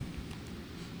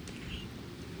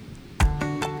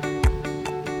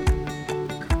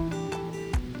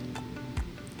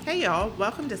Hey y'all,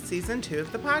 welcome to season 2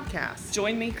 of the podcast.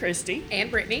 Join me, Christy,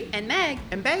 and Brittany, and Meg,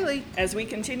 and Bailey, as we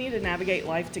continue to navigate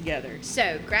life together.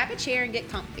 So grab a chair and get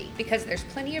comfy, because there's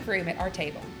plenty of room at our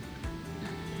table.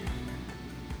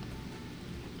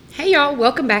 Hey y'all,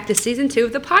 welcome back to season 2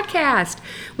 of the podcast.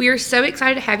 We are so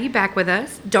excited to have you back with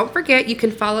us. Don't forget you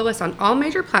can follow us on all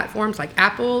major platforms like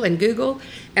Apple and Google,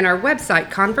 and our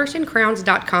website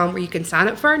converseandcrowns.com, where you can sign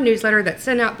up for our newsletter that's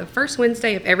sent out the first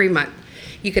Wednesday of every month.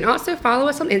 You can also follow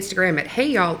us on Instagram at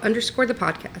heyyall_the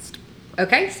podcast.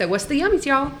 Okay, so what's the yummies,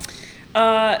 y'all?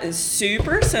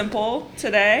 Super simple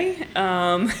today.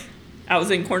 I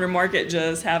was in Corner Market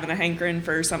just having a hankering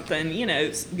for something,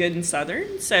 good and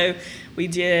southern. So we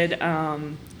did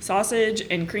sausage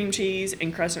and cream cheese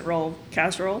and crescent roll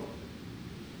casserole.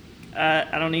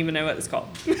 I don't even know what it's called.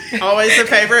 Always a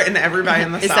favorite, and everybody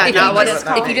in the Is South. that not what it's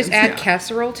called? If you just add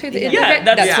casserole to the end Yeah, of it,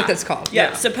 that's what it's called.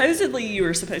 Yeah, supposedly you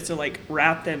were supposed to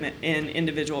wrap them in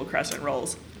individual crescent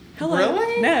rolls. Hello.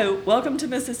 Really? No, welcome to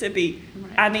Mississippi.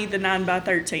 I need the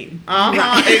 9x13.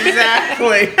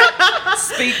 Exactly.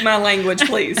 Speak my language,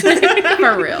 please.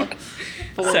 For real.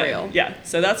 For real. Yeah,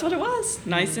 so that's what it was.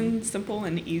 Nice and simple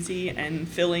and easy and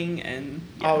filling and...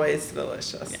 Yeah. Always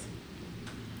delicious. Yeah.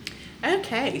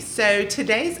 Okay, so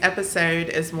today's episode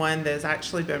is one that has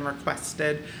actually been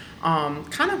requested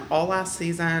kind of all last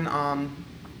season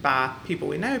by people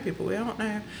we know, people we don't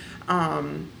know.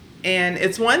 And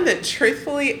it's one that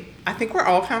truthfully, I think we're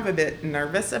all kind of a bit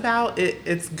nervous about.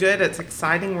 It's good, it's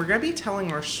exciting. We're going to be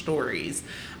telling our stories.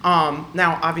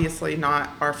 Now, obviously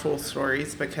not our full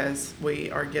stories because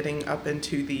we are getting up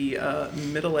into the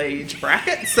middle-age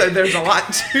bracket, so there's a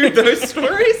lot to those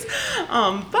stories.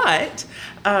 But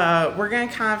we're going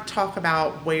to kind of talk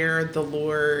about where the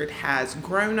Lord has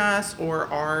grown us or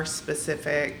our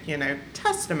specific,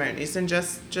 testimonies and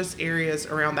just areas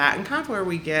around that and kind of where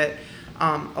we get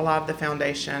a lot of the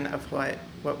foundation of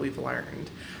what we've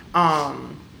learned.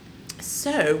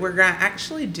 So we're going to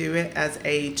actually do it as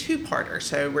a two-parter.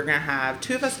 So we're going to have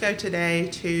two of us go today,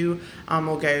 two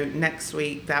will go next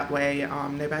week. That way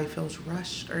nobody feels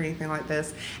rushed or anything like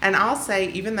this. And I'll say,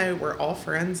 even though we're all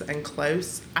friends and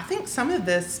close, I think some of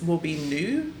this will be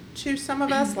new to some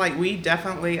of us. Like we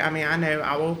definitely, I know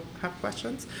I will have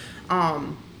questions.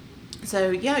 So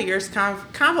yeah, yours kind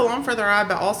of along for the ride,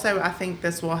 but also I think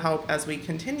this will help as we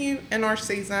continue in our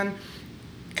season,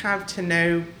 kind of to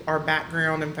know our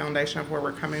background and foundation of where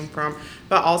we're coming from,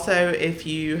 but also if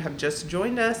you have just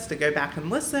joined us to go back and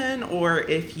listen, or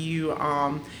if you,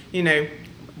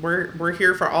 we're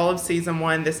here for all of season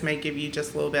 1, this may give you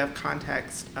just a little bit of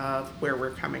context of where we're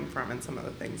coming from and some of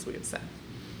the things we have said.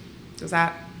 Does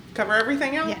that cover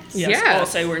everything else? Yes.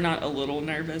 Also, we're not a little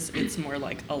nervous. It's more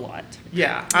like a lot.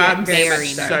 Yeah, I'm very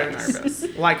so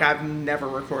nervous. Like I've never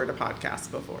recorded a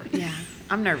podcast before. Yeah,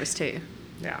 I'm nervous too.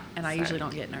 Yeah. And I usually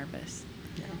don't get nervous.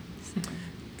 Yeah.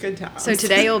 Good times. So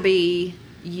today will be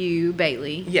you,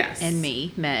 Bailey. Yes. And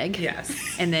me, Meg. Yes.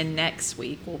 And then next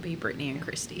week will be Brittany and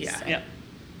Christy. Yeah. So Yep.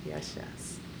 Yes.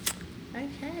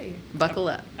 Okay. buckle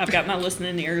up. I've got my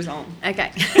listening ears on.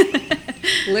 Okay.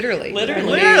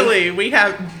 Literally. We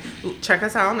have, check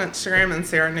us out on Instagram and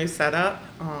see our new setup.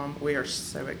 We are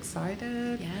so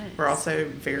excited. Yes. We're also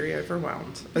very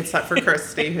overwhelmed, except for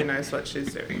Christy, who knows what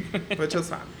she's doing, which is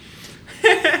fine.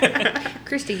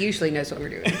 Christy usually knows what we're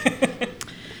doing.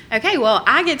 Okay, well,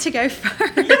 I get to go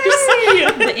first.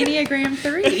 The Enneagram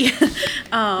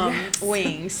 3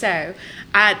 wing. So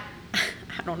I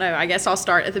don't know. I guess I'll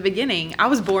start at the beginning. I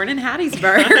was born in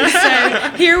Hattiesburg,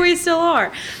 so here we still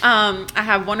are. I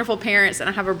have wonderful parents, and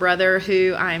I have a brother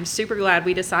who I'm super glad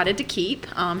we decided to keep.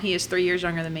 He is 3 years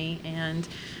younger than me, and,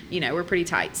 we're pretty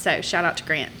tight. So shout out to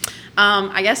Grant.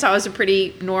 I guess I was a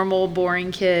pretty normal,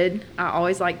 boring kid. I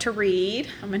always liked to read.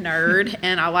 I'm a nerd,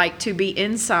 and I like to be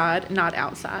inside, not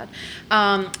outside.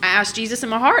 I asked Jesus in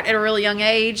my heart at a really young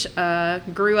age,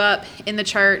 grew up in the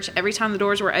church. Every time the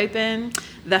doors were open,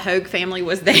 the Hogue family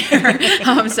was there.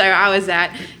 So I was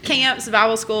at camps,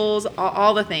 Bible schools,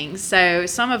 all the things. So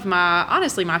some of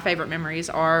my favorite memories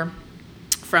are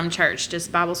from church, just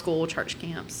Bible school, church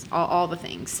camps, all the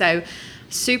things. So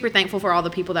super thankful for all the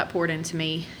people that poured into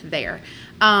me there.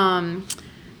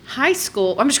 High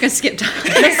school, I'm just going to skip to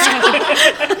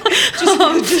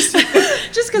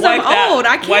just because I'm old,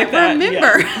 I can't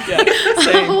remember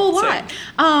a whole lot.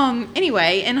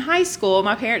 Anyway, in high school,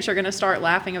 my parents are going to start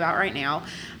laughing about right now.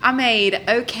 I made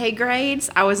okay grades.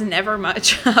 I was never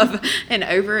much of an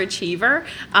overachiever.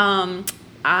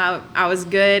 I was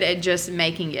good at just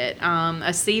making it.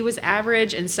 A C was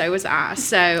average, and so was I.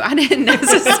 So I didn't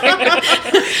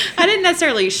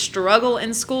necessarily struggle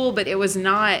in school, but it was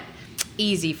not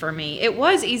easy for me. It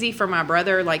was easy for my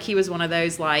brother. Like, he was one of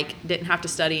those, like, didn't have to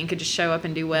study and could just show up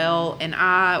and do well. And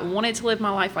I wanted to live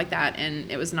my life like that, and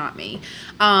it was not me.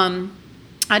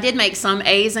 I did make some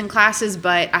A's in classes,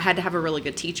 but I had to have a really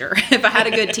good teacher. If I had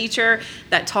a good teacher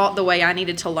that taught the way I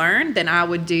needed to learn, then I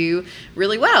would do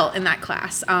really well in that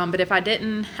class. But if I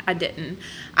didn't, I didn't.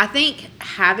 I think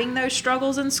having those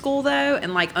struggles in school, though,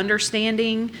 and like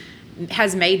understanding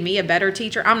has made me a better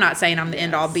teacher. I'm not saying I'm the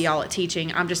end all be all at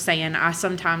teaching. I'm just saying I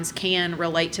sometimes can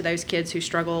relate to those kids who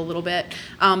struggle a little bit,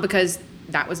 because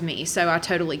that was me. So I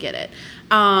totally get it.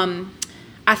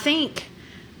 I think,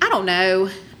 I don't know,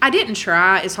 I didn't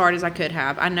try as hard as I could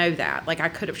have. I know that. Like, I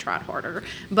could have tried harder.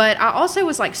 But I also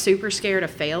was, like, super scared of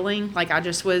failing. Like, I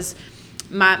just was,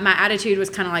 my attitude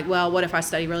was kind of like, well, what if I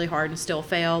study really hard and still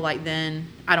fail? Like, then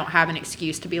I don't have an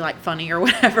excuse to be, like, funny or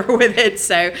whatever with it.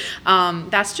 So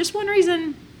that's just one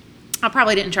reason I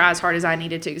probably didn't try as hard as I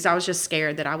needed to, because I was just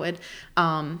scared that I would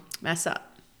mess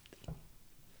up.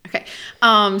 Okay.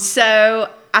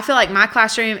 So I feel like my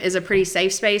classroom is a pretty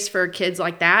safe space for kids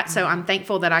like that. So I'm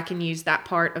thankful that I can use that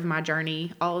part of my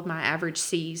journey, all of my average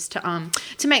C's,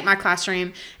 to make my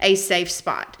classroom a safe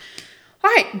spot.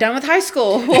 All right, done with high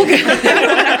school. We'll go.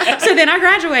 So then I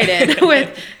graduated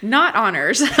with not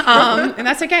honors, and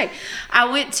that's okay. I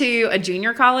went to a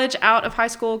junior college out of high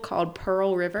school called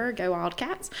Pearl River. Go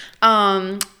Wildcats.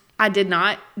 I did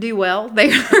not do well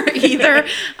there either.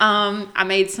 I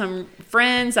made some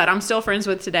friends that I'm still friends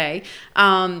with today.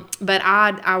 But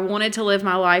I wanted to live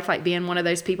my life like being one of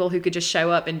those people who could just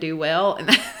show up and do well. And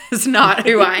that's not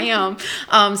who I am.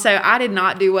 So I did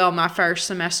not do well my first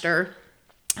semester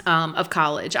of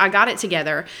college. I got it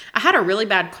together. I had a really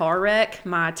bad car wreck.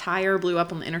 My tire blew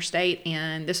up on the interstate,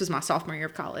 and this was my sophomore year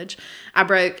of college. I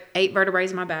broke 8 vertebrae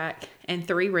in my back and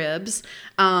 3 ribs.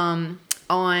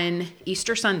 On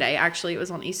Easter Sunday. Actually, it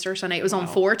was on Easter Sunday. It was on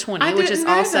 4/20, which is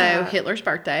also Hitler's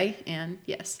birthday. And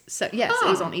yes, it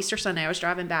was on Easter Sunday. I was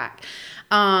driving back.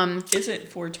 Is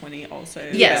it 4/20 also?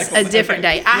 Yes, a different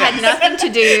day. I had nothing to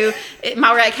do.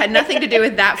 My wreck had nothing to do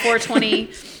with that 4/20.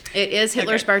 It is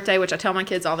Hitler's birthday, which I tell my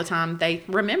kids all the time. They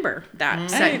remember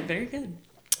that. So, very good.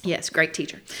 Yes, great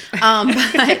teacher. But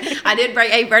I did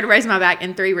break 8 vertebrae in my back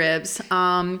and 3 ribs.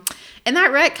 And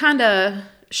that wreck kind of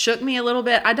shook me a little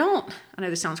bit. I know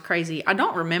this sounds crazy. I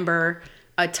don't remember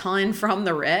a ton from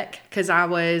the wreck, because I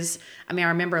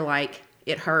remember like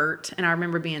it hurt and I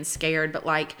remember being scared, but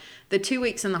like the 2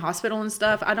 weeks in the hospital and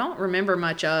stuff, I don't remember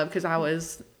much of, because I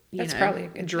was, probably a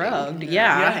good drugged.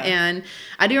 Yeah. And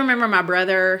I do remember my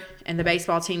brother and the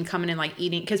baseball team coming in, like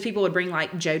eating, because people would bring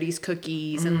like Jody's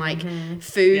cookies and like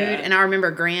food. Yeah. And I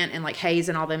remember Grant and like Hayes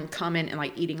and all them coming and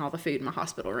like eating all the food in my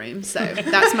hospital room. So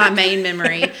that's my main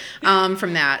memory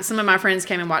from that. Some of my friends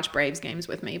came and watched Braves games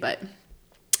with me, but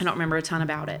I don't remember a ton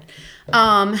about it.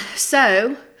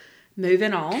 So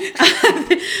moving on,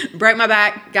 broke my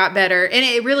back, got better. And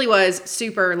it really was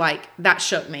super, like, that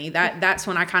shook me. That's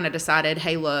when I kind of decided,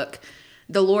 hey, look,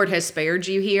 the Lord has spared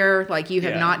you here. Like, you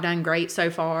have not done great so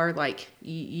far. Like,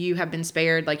 you have been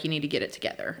spared. Like, you need to get it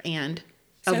together. And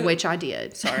of which I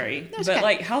did. Sorry. But okay.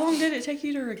 Like, how long did it take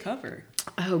you to recover?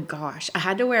 Oh gosh, I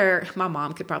had to wear, my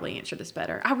mom could probably answer this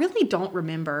better. I really don't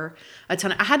remember a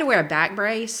ton. I had to wear a back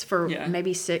brace for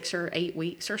maybe 6 or 8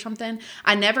 weeks or something.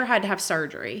 I never had to have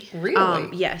surgery.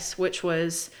 Really? Yes, which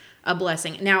was a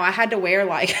blessing. Now I had to wear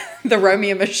like the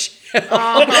Romeo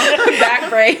Michelle back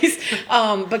brace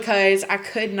because I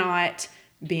could not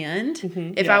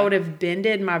bend. If I would have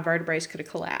bended, my vertebrae could have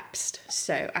collapsed.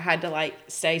 So I had to like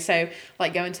stay. So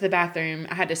like going to the bathroom,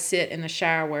 I had to sit in the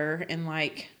shower and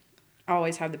like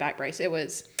always have the back brace. It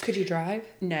was. Could you drive?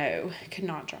 No, could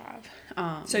not drive.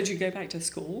 So did you go back to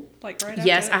school like right after?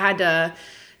 Yes, I had to.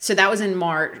 So that was in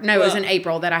March. No, it was in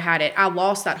April that I had it. I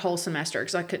lost that whole semester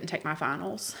because I couldn't take my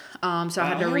finals. So I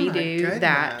had to redo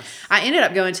that. I ended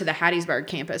up going to the Hattiesburg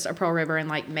campus of Pearl River and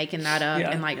like making that up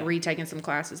and like retaking some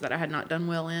classes that I had not done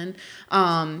well in,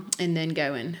 and then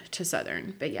going to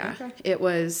Southern. But it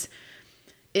was.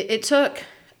 It took.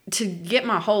 To get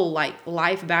my whole like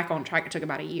life back on track, it took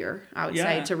about a year, I would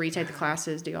say, to retake the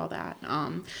classes, do all that.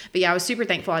 But yeah, I was super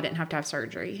thankful I didn't have to have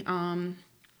surgery.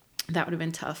 That would have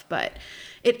been tough, but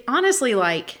it honestly,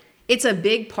 like, it's a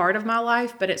big part of my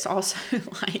life, but it's also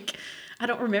like, I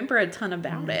don't remember a ton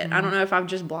about it. I don't know if I've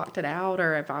just blocked it out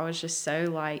or if I was just so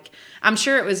like, I'm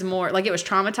sure it was more like, it was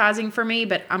traumatizing for me,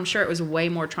 but I'm sure it was way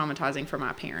more traumatizing for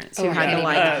my parents who had to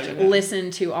like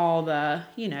listen to all the,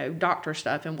 doctor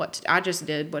stuff and I just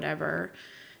did whatever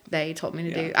they told me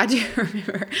to do. I do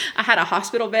remember I had a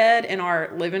hospital bed in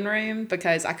our living room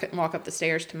because I couldn't walk up the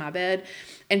stairs to my bed.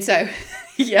 And so,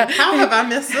 yeah. How have I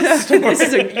missed this story?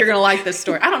 You're going to like this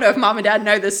story. I don't know if mom and dad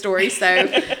know this story, so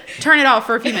turn it off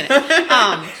for a few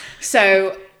minutes.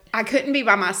 So I couldn't be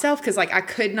by myself because, like, I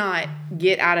could not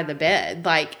get out of the bed.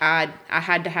 Like, I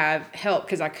had to have help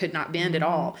because I could not bend at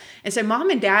all. And so mom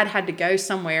and dad had to go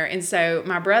somewhere. And so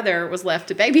my brother was left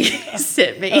to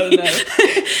babysit me. Oh,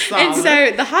 no. And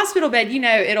so the hospital bed,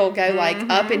 it'll go, like,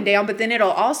 up and down. But then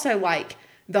it'll also, like,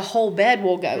 the whole bed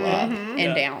will go up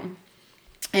and down.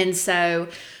 And so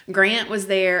Grant was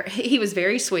there. He was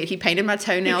very sweet. He painted my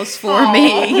toenails for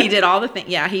me. He did all the things.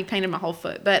 Yeah, he painted my whole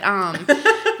foot. But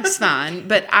it's fine.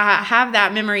 But I have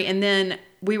that memory. And then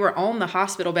we were on the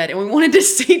hospital bed and we wanted to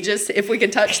see just if we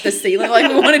could touch the ceiling. Like,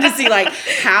 we wanted to see, like,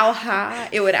 how high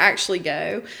it would actually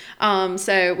go.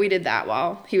 So we did that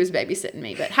while he was babysitting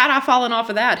me. But had I fallen off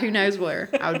of that, who knows where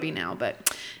I would be now.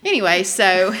 But anyway,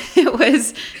 so it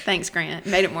was, thanks, Grant.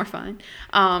 Made it more fun.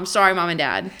 Sorry, mom and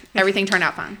dad. Everything turned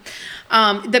out fine.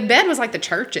 The bed was like the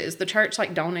church's. The church,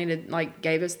 like, donated, like,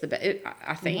 gave us the bed,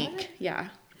 I think. What? Yeah.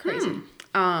 Crazy.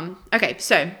 Okay,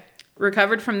 so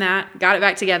recovered from that, got it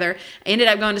back together, ended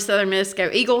up going to Southern Miss, go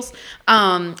Eagles,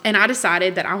 and I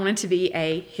decided that I wanted to be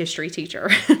a history teacher.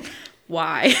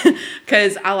 Why?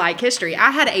 Because I like history.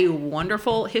 I had a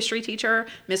wonderful history teacher,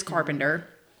 Miss Carpenter,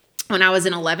 when I was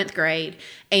in 11th grade,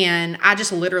 and I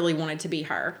just literally wanted to be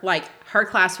her. Like, her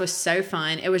class was so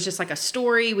fun. It was just like a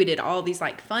story. We did all these,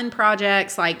 like, fun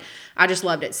projects. Like, I just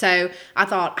loved it. So I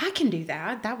thought, I can do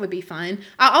that. That would be fun.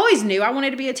 I always knew I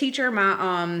wanted to be a teacher.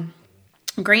 My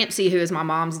Grantsy, who is my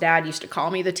mom's dad, used to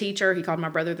call me the teacher. He called my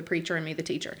brother the preacher and me the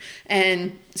teacher.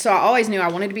 And so I always knew I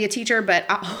wanted to be a teacher, but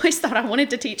I always thought I wanted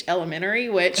to teach elementary,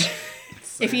 which,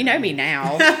 if you know me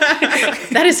now,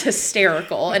 that is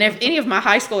hysterical. And if any of my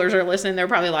high schoolers are listening, they're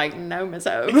probably like, no, Miss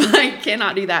Hope, I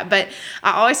cannot do that. But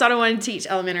I always thought I wanted to teach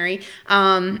elementary.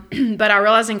 But I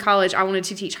realized in college I wanted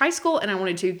to teach high school and I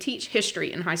wanted to teach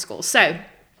history in high school. So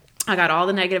I got all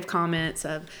the negative comments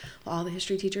of all the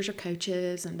history teachers are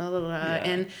coaches and blah, blah, blah. Yeah.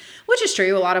 And which is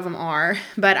true. A lot of them are.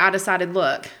 But I decided,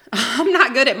 look, I'm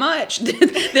not good at much.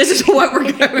 This is what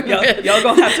we're going with. Y'all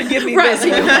going to have to give me this. So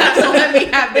let me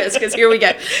have this because here we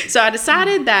go. So I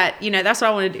decided that, that's what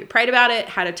I want to do. Prayed about it,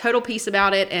 had a total peace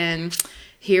about it. And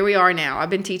here we are now. I've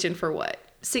been teaching for what?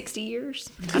 60 years?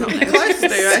 I don't know. Close to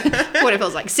it. What it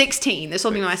feels like. 16. This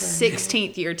will be my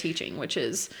 16th year teaching, which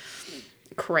is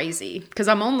crazy because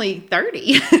I'm only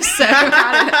 30. So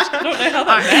I don't know how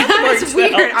that math works.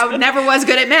 Weird. I never was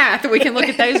good at math. We can look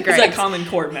at those grades. It's like Common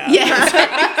Core math. Yes.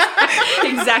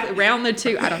 Exactly. Round the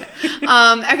two. I don't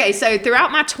know. Okay. So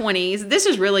throughout my 20s, this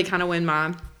is really kind of when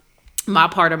my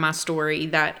part of my story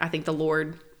that I think the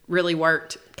Lord really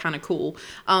worked kind of cool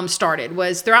started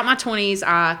was throughout my 20s.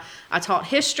 I taught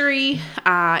history.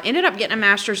 I ended up getting a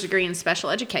master's degree in special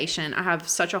education. I have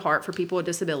such a heart for people with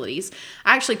disabilities.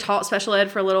 I actually taught special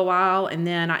ed for a little while, and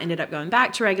then I ended up going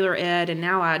back to regular ed, and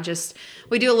now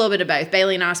we do a little bit of both.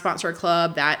 Bailey and I sponsor a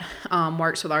club that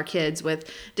works with our kids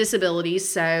with disabilities,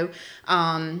 so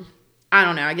I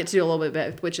don't know, I get to do a little bit of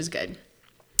both, which is good.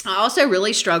 I also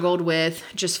really struggled with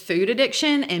just food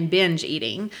addiction and binge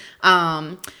eating.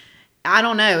 I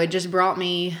don't know. It just brought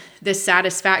me this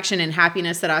satisfaction and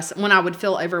happiness that when I would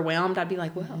feel overwhelmed, I'd be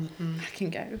like, well, I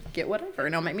can go get whatever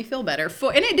and it'll make me feel better.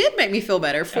 And it did make me feel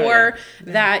better for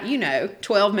that,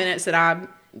 12 minutes that I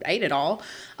ate it all.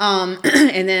 And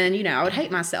then, I would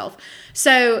hate myself.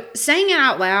 So saying it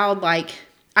out loud, like,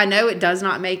 I know it does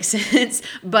not make sense,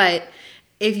 but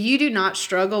if you do not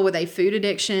struggle with a food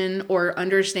addiction or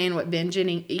understand what binge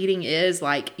eating is,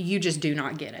 like, you just do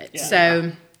not get it. Yeah.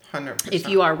 So 100%. If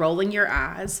you are rolling your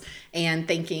eyes and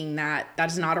thinking that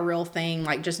is not a real thing,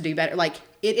 like, just do better, like,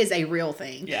 it is a real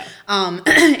thing. Yeah.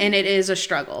 And it is a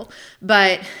struggle.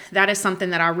 But that is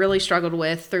something that I really struggled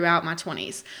with throughout my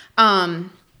 20s.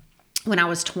 When I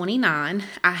was 29,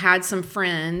 I had some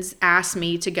friends ask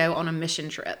me to go on a mission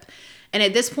trip. And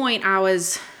at this point, I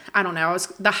was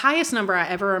the highest number I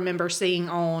ever remember seeing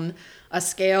on a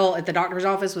scale at the doctor's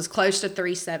office was close to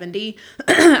 370.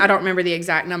 I don't remember the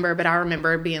exact number, but I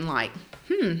remember being like,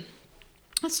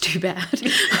 that's too bad.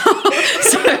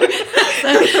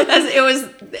 It was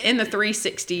in the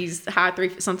 360s, high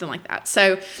something like that.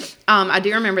 So I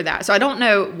do remember that. So I don't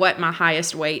know what my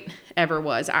highest weight ever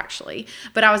was actually,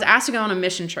 but I was asked to go on a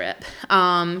mission trip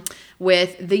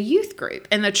with the youth group,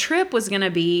 and the trip was going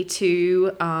to be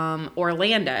to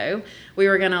Orlando. We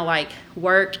were going to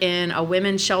work in a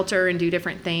women's shelter and do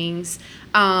different things,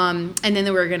 and then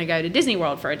we were going to go to Disney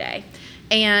World for a day.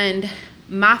 And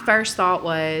my first thought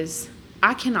was,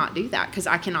 I cannot do that because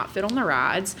I cannot fit on the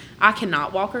rides. I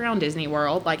cannot walk around Disney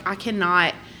World. Like, I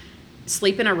cannot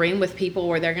sleep in a room with people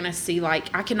where they're going to see,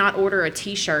 like, I cannot order a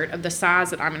t-shirt of the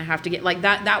size that I'm going to have to get. Like,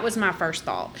 that was my first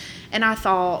thought. And I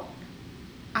thought,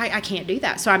 I can't do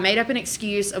that. So I made up an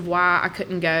excuse of why I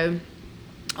couldn't go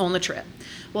on the trip.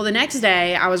 Well, the next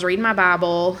day I was reading my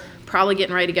Bible, probably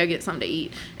getting ready to go get something to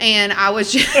eat. And I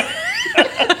was just,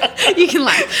 you can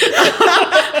laugh.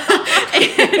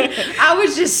 And I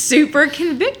was just super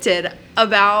convicted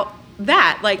about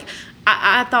that. Like,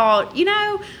 I thought,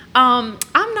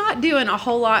 I'm not doing a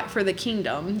whole lot for the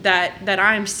kingdom that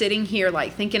I'm sitting here,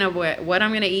 like, thinking of what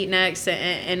I'm going to eat next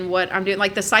and what I'm doing.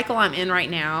 Like, the cycle I'm in right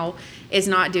now is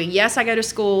not doing. Yes, I go to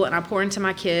school and I pour into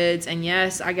my kids, and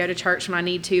yes, I go to church when I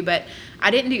need to, but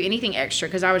I didn't do anything extra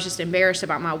because I was just embarrassed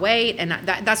about my weight, and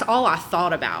that's all I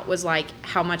thought about was, like,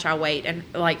 how much I weighed and,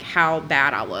 like, how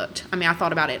bad I looked. I mean, I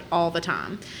thought about it all the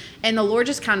time. And the Lord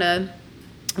just kind of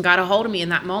got a hold of me in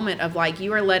that moment of, like,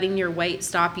 you are letting your weight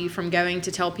stop you from going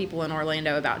to tell people in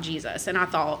Orlando about Jesus. And I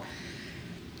thought,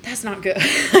 that's not good.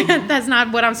 That's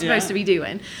not what I'm supposed to be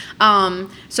doing.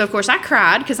 So, of course, I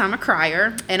cried because I'm a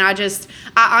crier. And I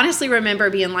honestly remember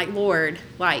being like, Lord,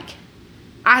 like,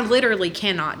 I literally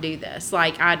cannot do this.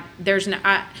 Like, not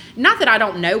that I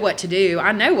don't know what to do.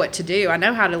 I know what to do. I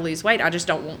know how to lose weight. I just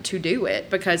don't want to do it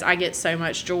because I get so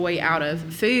much joy out of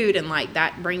food, and, like,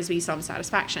 that brings me some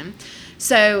satisfaction.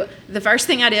 So the first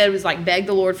thing I did was, like, beg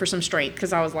the Lord for some strength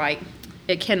because I was like,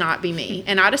 it cannot be me.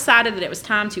 And I decided that it was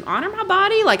time to honor my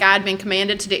body like I had been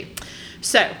commanded to do.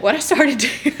 So what I started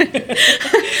doing,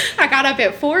 I got up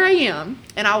at 4 a.m.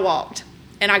 and I walked.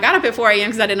 And I got up at 4 a.m.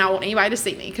 because I did not want anybody to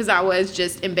see me because I was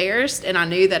just embarrassed, and I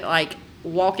knew that, like,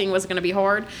 walking was going to be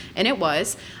hard, and it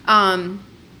was.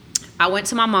 I went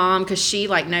to my mom because she,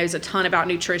 like, knows a ton about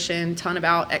nutrition, ton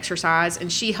about exercise,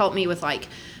 and she helped me with, like,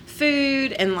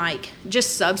 food and, like,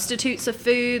 just substitutes of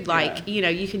food, like,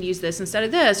 you can use this instead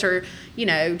of this, or,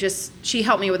 just she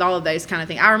helped me with all of those kind of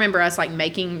things. I remember us, like,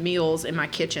 making meals in my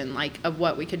kitchen, like, of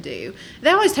what we could do. They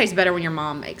always taste better when your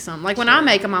mom makes them. Like, when I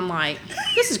make them, I'm like,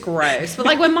 this is gross, but,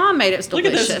 like, when Mom made it, it's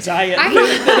delicious. Look at this diet I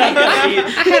food that I'm gonna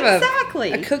eat. I have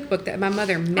Exactly. a cookbook that my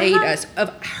mother made us of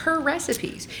her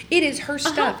recipes. It is her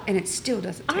stuff, and it still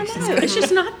doesn't I taste know. It's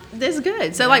just not this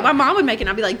good. So, like, my mom would make it, and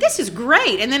I'd be like, this is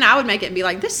great. And then I would make it and be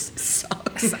like, this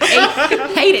sucks. I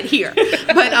hate it here.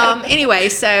 But anyway,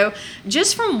 so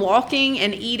just from walking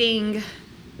and eating,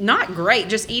 not great,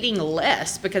 just eating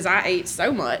less because I ate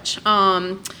so much,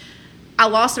 I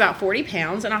lost about 40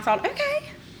 pounds, and I thought, okay,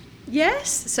 yes.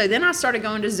 So then I started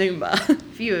going to Zumba.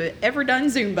 If you have ever done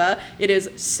Zumba, it is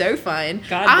so fun.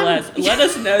 God bless. Let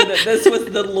us know that this was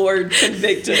the Lord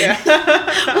convicting.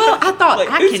 Well, I thought, Like,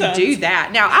 I who can do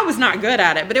that. Now, I was not good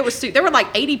at it, but it was there were like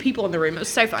 80 people in the room. It was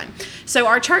so fun. So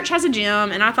our church has a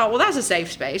gym, and I thought, well, that's a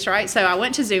safe space, right? So I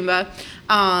went to Zumba.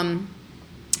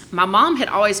 My mom had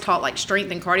always taught, like,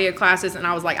 strength and cardio classes, and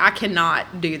I was like, I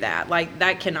cannot do that. Like,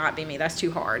 that cannot be me. That's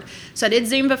too hard. So I did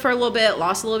Zumba for a little bit,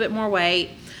 lost a little bit more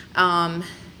weight.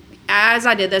 As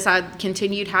I did this, I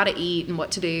continued how to eat and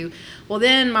what to do. Well,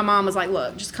 then my mom was like,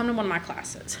 look, just come to one of my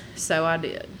classes. So I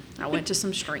did. I went to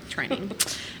some strength training.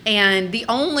 And the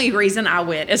only reason I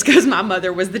went is because my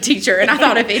mother was the teacher. And I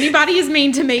thought, if anybody is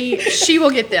mean to me, she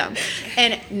will get them.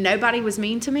 And nobody was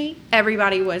mean to me.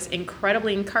 Everybody was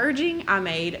incredibly encouraging. I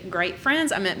made great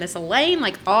friends. I met Miss Elaine,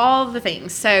 like, all the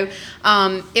things. So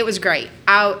it was great.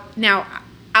 I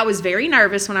was very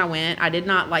nervous when I went. I did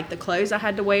not like the clothes I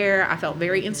had to wear. I felt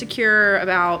very insecure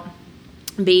about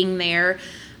being there.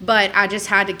 But I just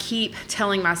had to keep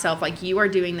telling myself, like, you are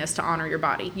doing this to honor your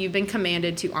body. You've been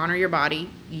commanded to honor your body.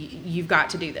 You've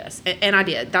got to do this. And I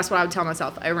did. That's what I would tell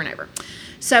myself over and over.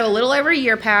 So a little over a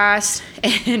year passed,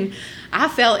 and I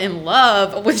fell in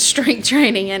love with strength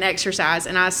training and exercise.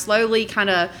 And I slowly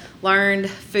kind of learned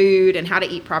food and how to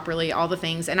eat properly, all the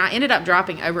things. And I ended up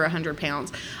dropping over 100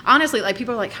 pounds. Honestly, like,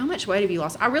 people are like, how much weight have you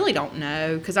lost? I really don't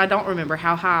know because I don't remember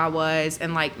how high I was.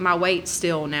 And, like, my weight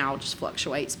still now just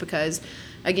fluctuates because,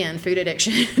 again, food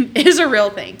addiction is a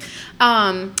real thing.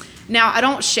 Now, I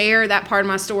don't share that part of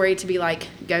my story to be like,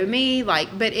 go me,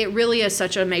 like, but it really is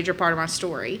such a major part of my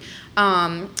story.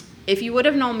 If you would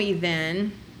have known me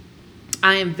then,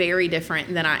 I am very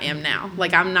different than I am now.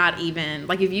 Like, I'm not even,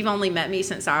 like, if you've only met me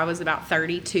since I was about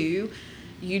 32,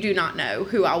 you do not know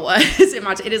who I was.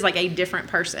 It is like a different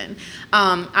person.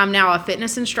 I'm now a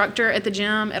fitness instructor at the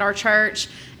gym at our church,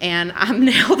 and I'm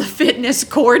now the fitness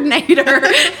coordinator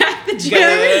at the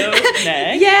gym. Go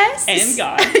next. Yes. And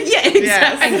God. Yeah,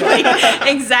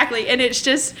 exactly. Exactly. And it's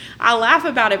just, I laugh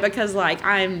about it because like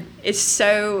it's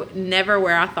so never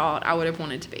where I thought I would have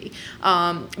wanted to be.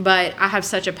 But I have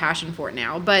such a passion for it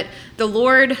now. But the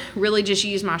Lord really just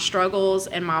used my struggles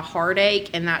and my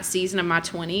heartache in that season of my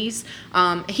 20s.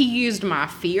 He used my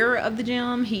fear of the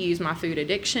gym. He used my food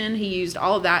addiction. He used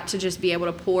all of that to just be able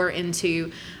to pour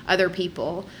into other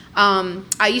people.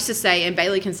 I used to say, and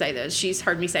Bailey can say this, she's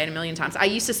heard me say it a million times. I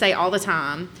used to say all the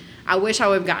time, I wish I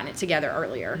would have gotten it together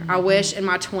earlier. I wish in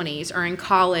my 20s or in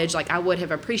college, like I would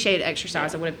have appreciated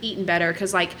exercise. I would have eaten better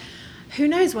because like, who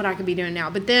knows what I could be doing now.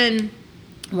 But then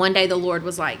one day the Lord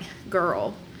was like,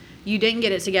 girl, you didn't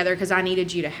get it together because I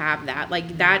needed you to have that.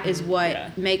 Like that is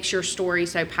what makes your story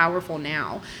so powerful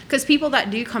now. Because people that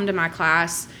do come to my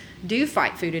class do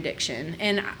fight food addiction.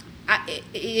 And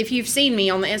if you've seen me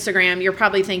on the Instagram, you're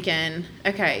probably thinking,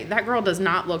 okay, that girl does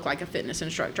not look like a fitness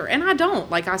instructor. And I don't.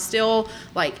 Like I still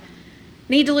like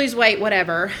need to lose weight,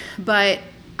 whatever. But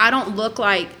I don't look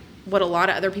like what a lot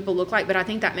of other people look like, but I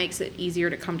think that makes it easier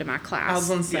to come to my class. I was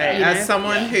going to say, as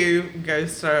someone who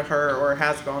goes to her or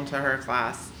has gone to her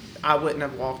class, I wouldn't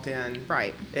have walked in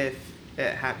if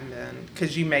it hadn't been,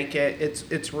 because you make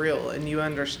it's real and you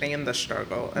understand the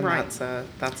struggle, and that's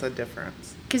a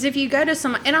difference. Because if you go to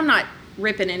some, and I'm not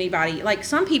ripping anybody, like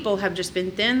some people have just been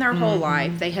thin their whole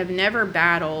life. They have never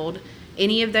battled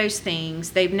any of those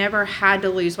things. They've never had to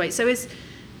lose weight. So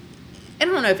I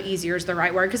don't know if easier is the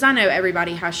right word, because I know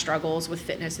everybody has struggles with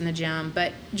fitness in the gym,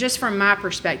 but just from my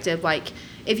perspective, like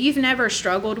if you've never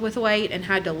struggled with weight and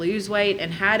had to lose weight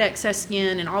and had excess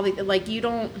skin and all the, like you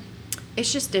don't,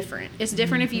 it's just different. It's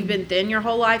different if you've been thin your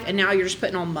whole life and now you're just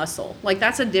putting on muscle. Like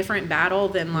that's a different battle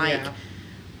than like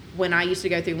when I used to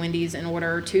go through Wendy's and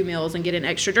order 2 meals and get an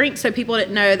extra drink so people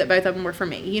didn't know that both of them were for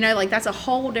me. You know, like that's a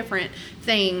whole different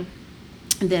thing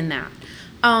than that.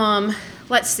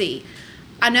 Let's see.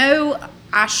 I know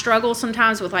I struggle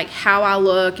sometimes with like how I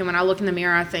look, and when I look in the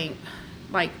mirror I think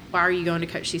like, why are you going to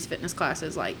coach these fitness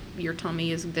classes? Like your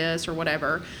tummy is this or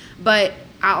whatever. But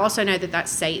I also know that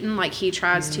that's Satan. Like he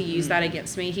tries to use that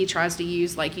against me. He tries to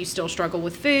use like, you still struggle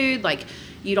with food, like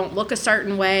you don't look a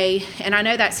certain way. And I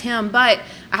know that's him, but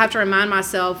I have to remind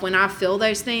myself when I feel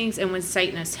those things and when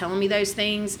Satan is telling me those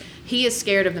things, he is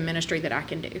scared of the ministry that I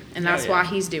can do. And that's why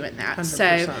he's doing that. 100%. So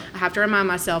I have to remind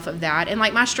myself of that. And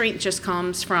like my strength just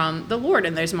comes from the Lord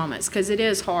in those moments, because it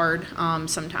is hard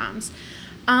sometimes.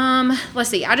 Let's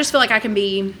see. I just feel like I can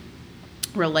be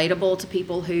relatable to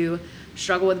people who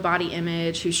struggle with body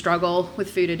image, who struggle with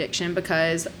food addiction,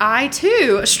 because I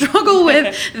too struggle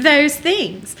with those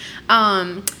things.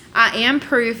 I am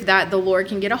proof that the Lord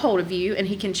can get a hold of you and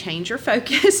he can change your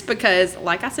focus, because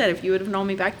like I said, if you would have known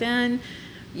me back then,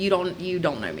 you don't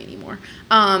know me anymore.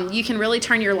 You can really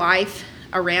turn your life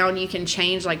around. You can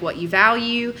change like what you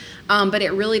value, but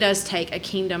it really does take a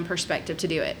kingdom perspective to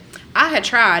do it. I had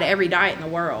tried every diet in the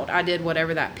world. I did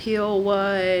whatever that pill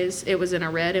was. It was in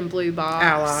a red and blue box.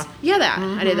 Ally. Yeah, that.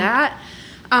 I did that.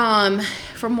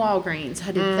 From Walgreens.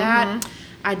 I did that.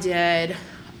 I did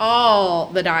all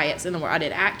the diets in the world. I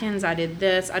did Atkins. I did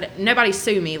this. Nobody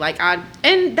sue me.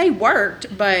 And they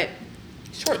worked, but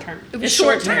Short term. It was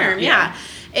short term. Yeah.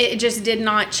 It just did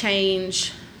not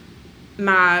change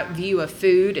my view of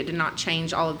food. It did not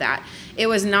change all of that. It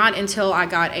was not until I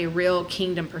got a real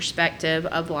kingdom perspective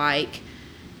of like,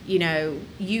 you know,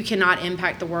 you cannot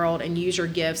impact the world and use your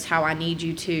gifts how I need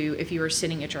you to if you were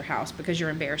sitting at your house because you're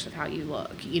embarrassed of how you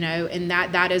look, you know, and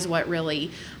that is what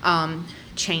really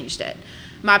changed it.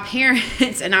 My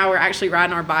parents and I were actually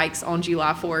riding our bikes on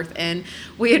July 4th, and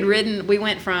we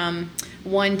went from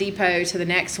one depot to the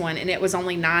next one, and it was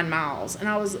only 9 miles. And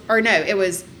it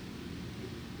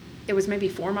was maybe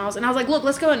 4 miles. And I was like, look,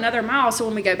 let's go another mile. So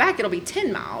when we go back, it'll be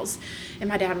 10 miles. And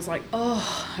my dad was like,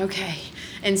 oh, okay.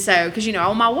 And so, because, you know,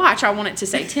 on my watch, I want it to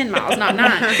say 10 miles, not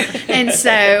 9. And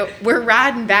so we're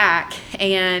riding back,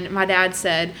 and my dad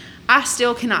said, I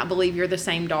still cannot believe you're the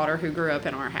same daughter who grew up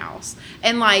in our house.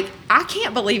 And, like, I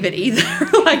can't believe it either,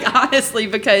 like, honestly,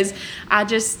 because I'm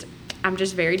just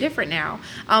very different now.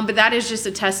 But that is just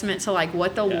a testament to, like,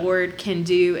 what the Lord can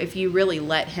do if you really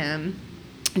let him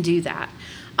do that.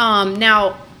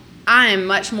 Now, I am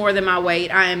much more than my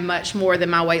weight. I am much more than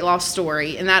my weight loss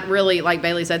story. And that really, like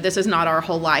Bailey said, this is not our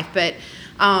whole life. But,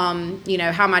 you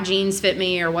know, how my jeans fit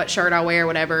me or what shirt I wear,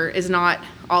 whatever, is not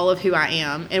all of who I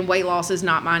am, and weight loss is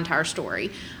not my entire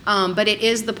story. But it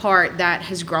is the part that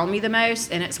has grown me the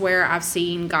most, and it's where I've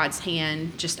seen God's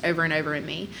hand just over and over in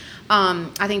me.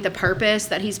 I think the purpose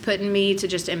that he's put in me to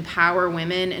just empower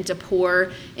women and to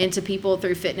pour into people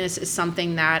through fitness is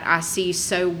something that I see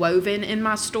so woven in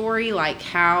my story, like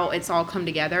how it's all come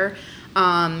together.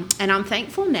 And I'm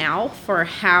thankful now for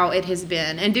how it has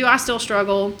been. And do I still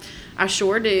struggle? I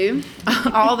sure do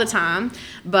all the time.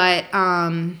 But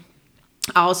I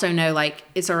also know, like,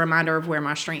 it's a reminder of where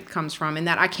my strength comes from and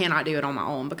that I cannot do it on my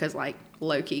own because, like,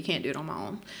 low-key can't do it on my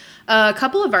own. A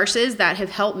couple of verses that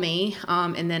have helped me,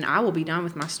 and then I will be done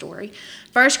with my story.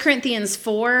 1 Corinthians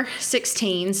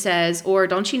 4:16 says, "Or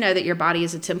don't you know that your body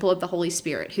is a temple of the Holy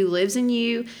Spirit who lives in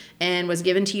you and was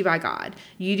given to you by God?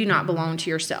 You do not belong to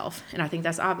yourself." And I think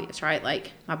that's obvious, right?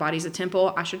 Like, my body's a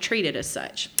temple. I should treat it as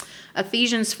such.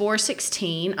 Ephesians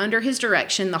 4:16, "Under his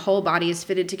direction, the whole body is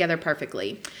fitted together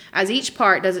perfectly. As each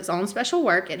part does its own special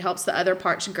work, it helps the other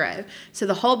parts grow. So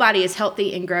the whole body is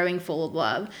healthy and growing full of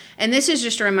love." And this is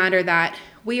just a reminder that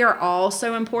we are all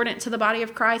so important to the body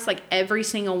of Christ. Like, every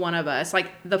single one of us, like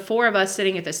the four of us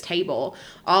sitting at this table,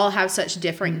 all have such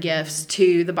different gifts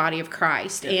to the body of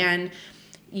Christ. Yeah. And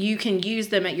you can use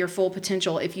them at your full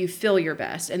potential if you feel your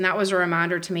best. And that was a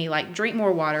reminder to me, like, drink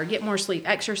more water, get more sleep,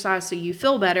 exercise so you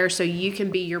feel better, so you can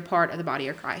be your part of the body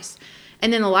of Christ.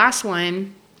 And then the last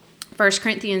one, 1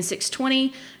 Corinthians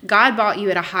 6:20, "God bought you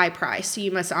at a high price, so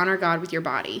you must honor God with your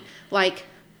body." Like,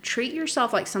 treat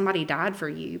yourself like somebody died for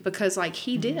you, because, like,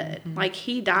 he did. Mm-hmm. Like,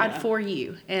 he died for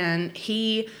you, and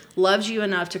he loves you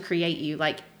enough to create you.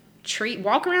 Like,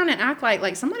 walk around and act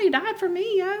like somebody died for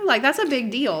me, yo. Like, that's a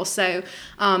big deal. So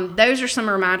those are some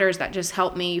reminders that just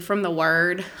help me from the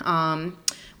word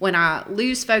when I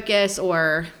lose focus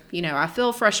or, I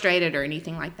feel frustrated or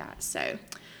anything like that. So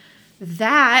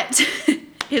that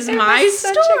is my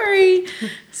story.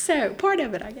 So part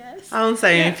of it, I guess. I'm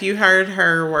saying, if you heard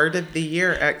her word of the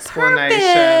year explanation,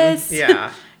 purpose.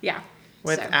 Yeah, yeah,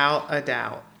 without a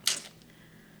doubt.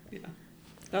 Yeah,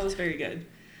 that was very good.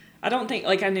 I don't think,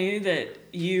 like, I knew that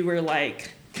you were,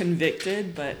 like,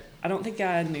 convicted, but I don't think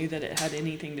I knew that it had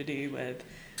anything to do with,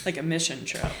 like, a mission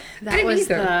trip. That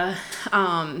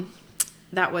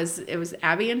was it was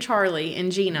Abby and Charlie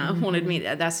and Gina wanted me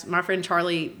to, that's my friend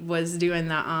Charlie was doing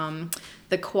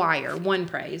the choir, One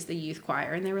Praise, the youth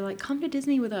choir, and they were like, "Come to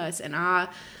Disney with us." And I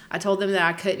told them that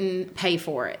I couldn't pay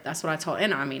for it. That's what I told,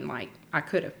 and I mean, like, I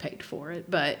could have paid for it,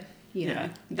 but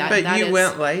But you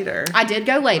went later. I did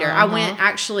go later. I went,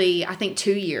 actually, I think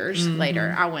 2 years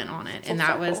later, I went on it. And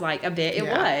that was like a bit, it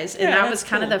was. And that was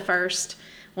kind of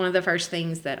one of the first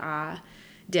things that I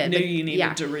did. Knew you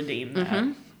needed to redeem that.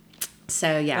 Mm-hmm.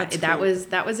 So that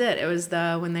was it. It was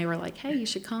when they were like, "Hey, you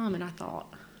should come." And I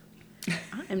thought,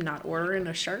 I am not ordering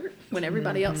a shirt when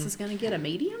everybody else is going to get a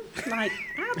medium. Like,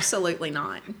 absolutely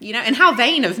not. And how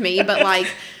vain of me, but, like,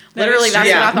 literally that's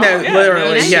what I thought. No,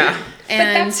 literally, yeah. But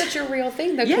that's such a real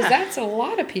thing, though, because that's a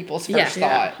lot of people's first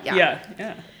thought. Yeah.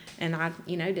 And I,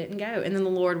 didn't go. And then the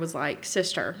Lord was like,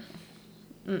 "Sister."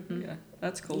 Yeah,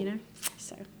 that's cool.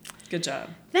 So. Good job.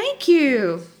 Thank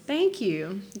you.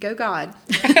 Go God.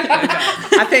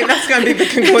 I think that's going to be the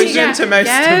conclusion to most of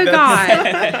this. Go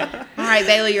God. All right,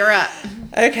 Bailey, you're up.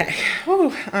 Okay.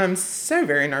 Oh, I'm so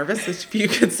very nervous. If you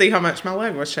could see how much my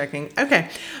leg was shaking. Okay.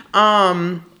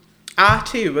 I,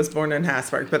 too, was born in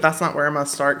Harrisburg, but that's not where I'm going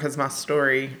to start because my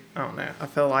story, I don't know. I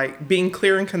feel like being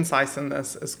clear and concise in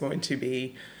this is going to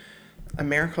be a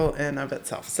miracle in of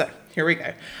itself. So here we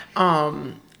go.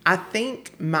 I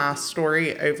think my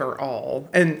story overall,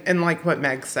 and like what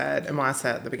Meg said and what I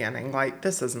said at the beginning, like,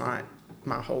 this is not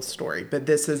my whole story, but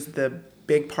this is the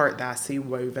big part that I see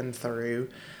woven through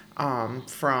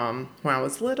from when I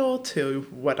was little to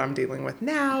what I'm dealing with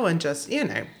now, and just,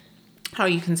 how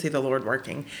you can see the Lord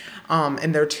working.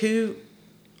 And there are two,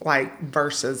 like,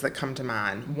 verses that come to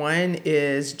mind. One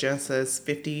is Genesis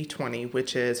 50:20,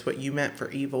 which is, "What you meant for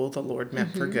evil, the Lord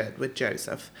meant for good," with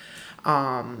Joseph.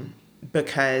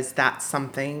 Because that's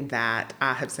something that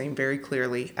I have seen very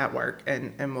clearly at work,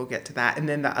 and we'll get to that. And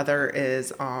then the other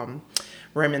is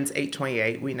Romans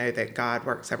 8:28. We know that God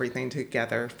works everything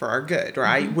together for our good,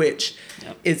 right? Mm-hmm. Which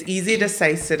is easy to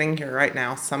say sitting here right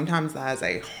now. Sometimes that is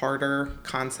a harder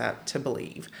concept to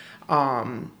believe.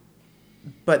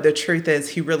 But the truth is,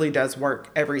 he really does work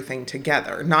everything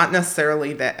together. Not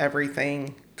necessarily that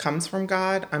everything comes from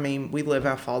God. I mean, we live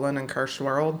in a fallen and cursed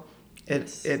world.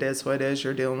 It is what it is.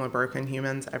 You're dealing with broken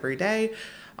humans every day.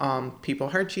 People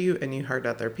hurt you and you hurt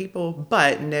other people.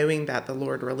 But knowing that the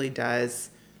Lord really does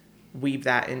weave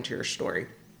that into your story.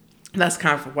 That's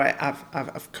kind of what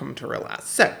I've come to realize.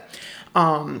 So,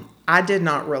 I did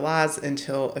not realize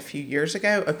until a few years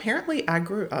ago. Apparently, I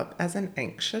grew up as an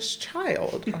anxious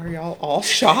child. Are y'all all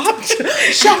shocked?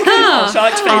 Shocked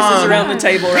faces around the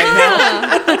table right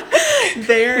now.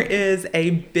 There is a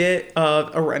bit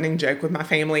of a running joke with my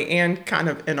family and kind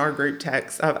of in our group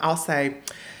text of I'll say,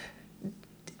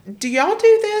 do y'all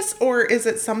do this, or is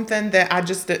it something that I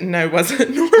just didn't know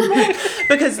wasn't normal?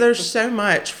 Because there's so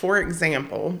much. For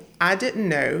example, I didn't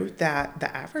know that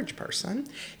the average person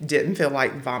didn't feel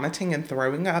like vomiting and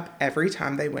throwing up every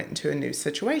time they went into a new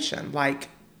situation, like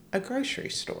a grocery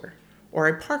store or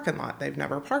a parking lot they've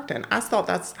never parked in. I thought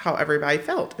that's how everybody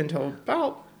felt until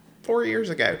about 4 years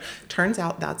ago. Turns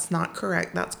out that's not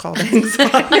correct. That's called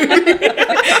anxiety.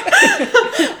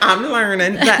 I'm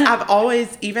learning. But I've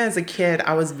always, even as a kid,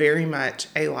 I was very much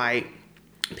a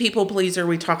people pleaser.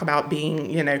 We talk about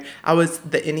being, I was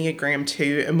the Enneagram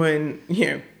 2. And when,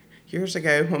 years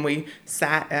ago when we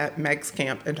sat at Meg's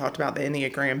camp and talked about the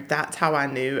Enneagram, that's how I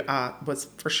knew I was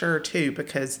for sure 2,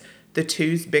 because the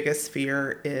 2's biggest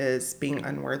fear is being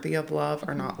unworthy of love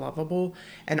or not lovable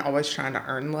and always trying to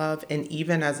earn love. And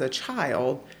even as a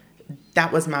child,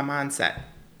 that was my mindset.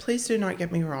 Please do not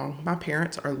get me wrong. My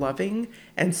parents are loving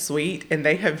and sweet, and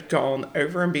they have gone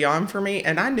over and beyond for me.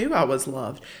 And I knew I was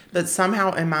loved, but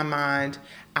somehow in my mind,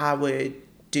 I would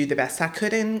do the best I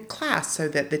could in class so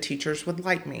that the teachers would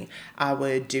like me. I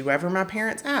would do whatever my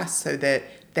parents asked so that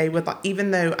they would,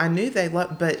 even though I knew they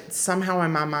loved, but somehow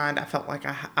in my mind, I felt like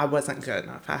I wasn't good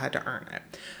enough. I had to earn it.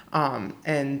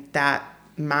 And that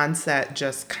mindset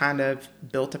just kind of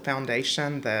built a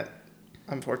foundation that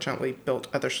unfortunately built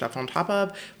other stuff on top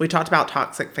of. We talked about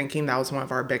toxic thinking. That was one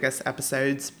of our biggest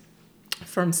episodes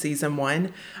from season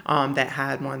 1 that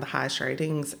had one of the highest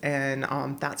ratings. And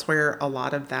that's where a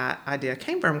lot of that idea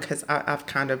came from, because I've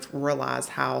kind of realized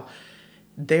how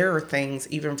there are things,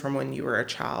 even from when you were a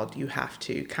child, you have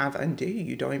to kind of undo.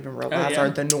 You don't even realize are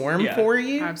the norm for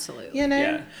you. Absolutely.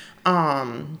 Yeah.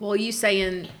 Well, you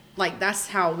saying, that's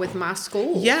how with my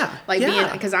school. Yeah.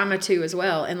 Being, because I'm a 2 as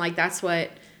well. And, that's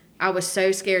what I was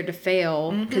so scared to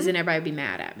fail, because then everybody would be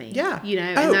mad at me. Yeah.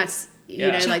 And that's,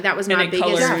 that was my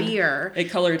biggest fear. It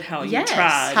colored how you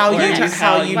tried. How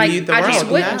you viewed the world. I just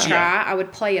wouldn't try. I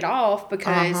would play it off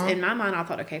because in my mind I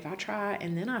thought, okay, if I try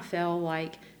and then I fail,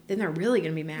 then they're really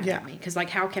going to be mad at me. Because,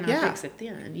 how can I fix it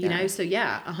then? You know? So,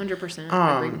 100%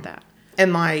 I agree with that.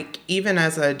 And, even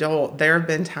as an adult, there have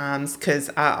been times,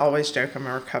 because I always joke I'm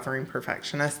a recovering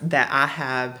perfectionist, that I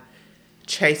have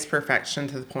chased perfection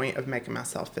to the point of making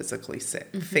myself physically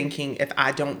sick. Thinking if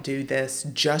I don't do this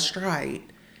just right,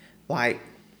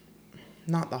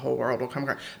 not the whole world will come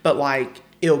across, but,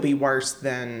 it'll be worse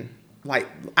than... I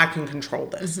can control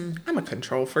this. I'm a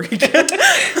control freak. That's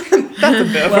a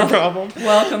bit of a problem.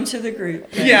 Welcome to the group.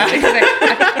 Yeah.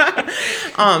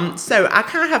 So I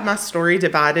kind of have my story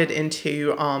divided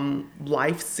into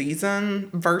life season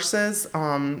verses.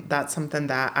 That's something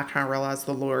that I kind of realized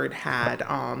the Lord had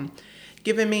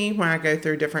given me when I go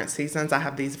through different seasons. I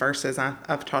have these verses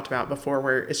I've talked about before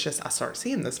where it's just I start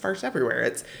seeing this verse everywhere.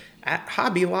 It's at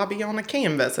Hobby Lobby on a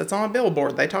canvas. It's on a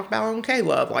billboard. They talk about on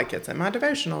K-Love, it's in my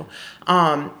devotional.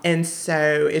 And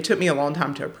so it took me a long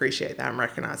time to appreciate that and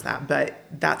recognize that. But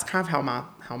that's kind of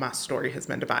how my story has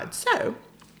been divided. So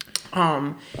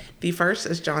the first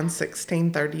is John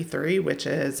 16:33, which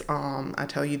is, I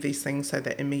tell you these things so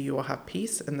that in me you will have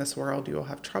peace. In this world you will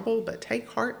have trouble, but take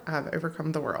heart, I have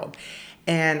overcome the world.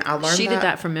 And I learned She did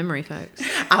that from memory, folks.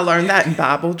 I learned that in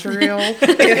Bible drill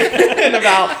in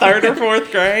about 3rd or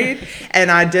 4th grade.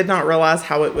 And I did not realize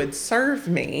how it would serve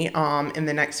me in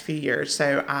the next few years.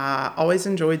 So I always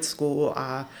enjoyed school.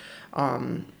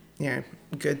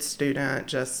 Good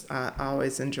student. I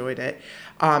always enjoyed it.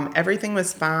 Everything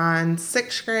was fine.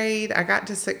 6th grade, I got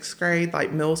to 6th grade,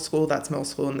 middle school. That's middle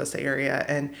school in this area.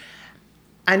 And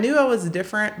I knew I was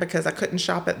different because I couldn't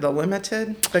shop at the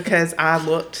Limited because I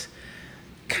looked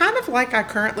kind of like I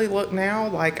currently look now.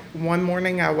 One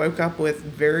morning I woke up with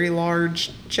very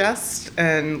large chest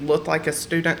and looked like a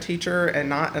student teacher and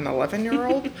not an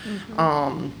 11-year-old.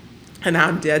 And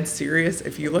I'm dead serious.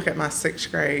 If you look at my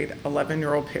 6th grade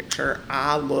 11-year-old picture,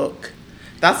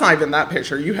 that's not even that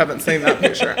picture. You haven't seen that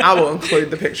picture. I will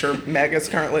include the picture Meg is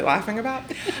currently laughing about.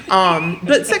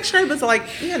 But 6th grade was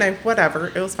whatever.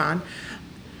 It was fine.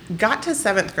 Got to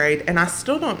 7th grade, and I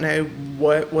still don't know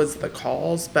what was the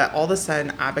cause, but all of a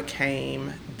sudden I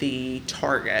became the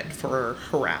target for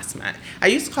harassment. I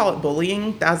used to call it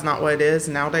bullying. That's not what it is.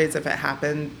 Nowadays, if it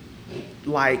happened,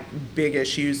 big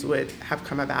issues would have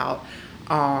come about.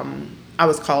 I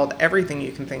was called everything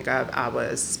you can think of. I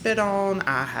was spit on.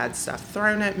 I had stuff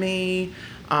thrown at me.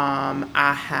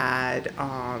 I had,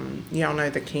 y'all know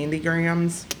the candy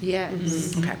grams?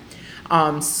 Yes. Okay.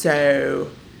 So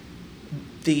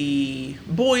the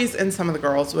boys and some of the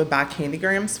girls would buy candy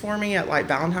grams for me at like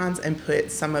Valentine's and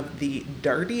put some of the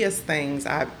dirtiest things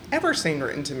I've ever seen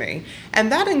written to me.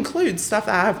 And that includes stuff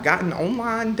that I've gotten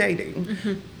online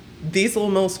dating. These little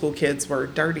middle school kids were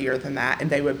dirtier than that, and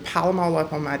they would pile them all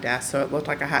up on my desk so it looked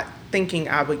like I had, thinking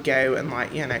I would go and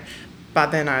like, you know, by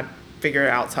then I'd figure it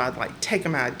out, so I'd like take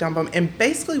them out, dump them. And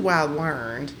basically what I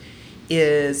learned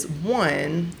is,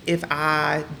 one, if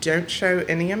I don't show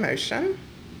any emotion,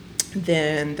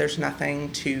 then there's nothing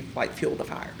to like fuel the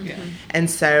fire. Yeah. And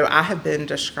so I have been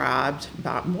described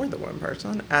by more than one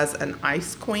person as an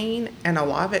ice queen, and a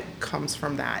lot of it comes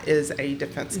from that, is a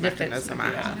defense mechanism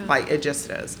I have. Like it just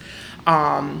is.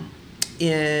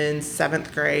 In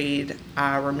 7th grade,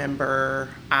 I remember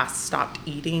I stopped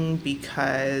eating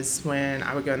because when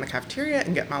I would go in the cafeteria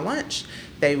and get my lunch,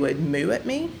 they would moo at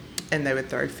me and they would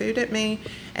throw food at me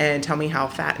and tell me how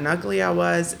fat and ugly I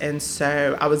was. And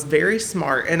so I was very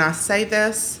smart. And I say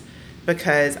this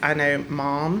because I know,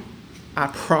 Mom, I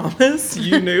promise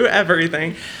you knew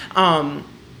everything.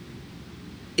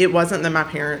 It wasn't that my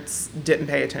parents didn't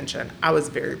pay attention. I was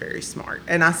very, very smart.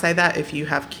 And I say that if you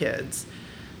have kids.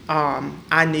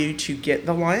 I knew to get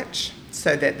the lunch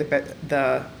so that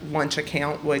the lunch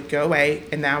account would go away,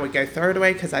 and then I would go throw it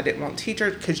away because I didn't want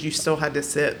teachers, because you still had to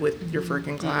sit with your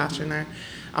freaking class, you know.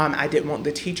 I didn't want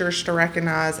the teachers to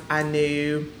recognize. I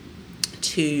knew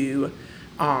to,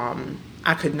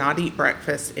 I could not eat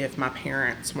breakfast if my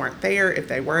parents weren't there. If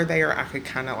they were there, I could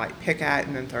kind of like pick at it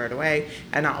and then throw it away.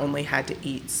 And I only had to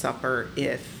eat supper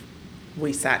if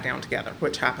we sat down together,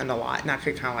 which happened a lot, and I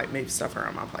could kind of like move stuff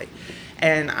around my plate.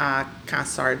 And I kind of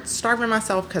started starving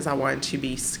myself because I wanted to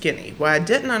be skinny. What I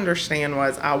didn't understand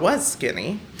was I was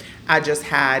skinny. I just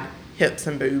had hips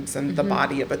and boobs and the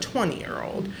body of a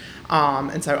 20-year-old.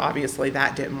 And so obviously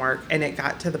that didn't work. And it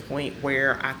got to the point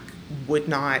where I would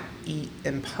not eat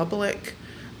in public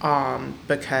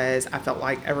because I felt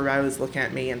like everybody was looking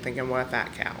at me and thinking, what a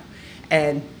fat cow.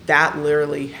 And that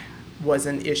literally was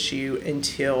an issue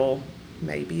until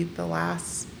maybe the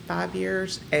last 5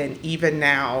 years. And even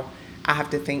now, I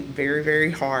have to think very, very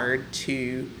hard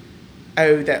to,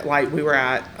 that like we were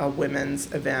at a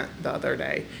women's event the other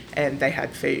day and they had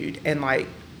food, and like,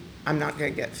 I'm not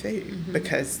going to get food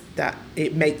because that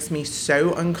it makes me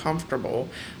so uncomfortable.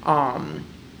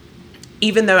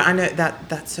 Even though I know that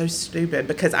that's so stupid,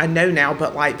 because I know now,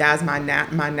 but like that's my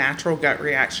natural gut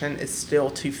reaction is still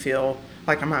to feel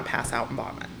like I'm going to pass out and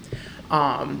vomit.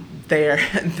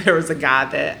 There was a guy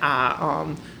that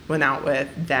I went out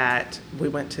with that we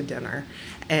went to dinner,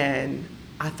 and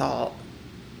I thought,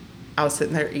 I was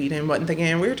sitting there eating, wasn't thinking,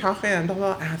 and we were talking, and blah,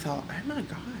 blah, and I thought, oh my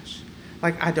gosh,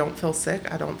 like I don't feel sick,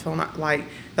 I don't feel not, like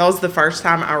that was the first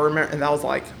time I remember, and that was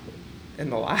like in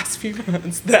the last few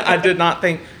months that I did not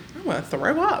think I'm gonna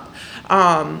throw up.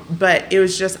 But it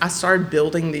was just, I started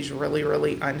building these really,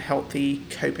 really unhealthy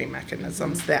coping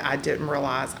mechanisms that I didn't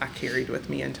realize I carried with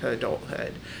me into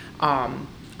adulthood.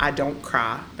 I don't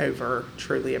cry over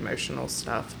truly emotional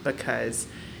stuff, because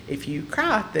if you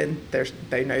cry, then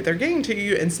they know they're getting to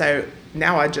you. And so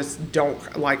now I just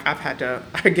don't, like, I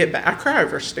get back, I cry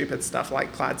over stupid stuff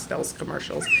like Clydesdale's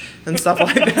commercials and stuff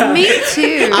like that. Me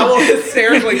too. I will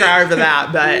hysterically cry over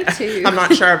that, but Me too. I'm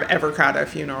not sure I've ever cried at a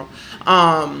funeral.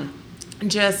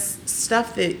 Just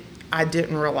stuff that I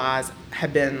didn't realize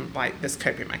had been like this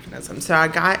coping mechanism. So I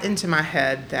got into my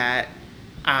head that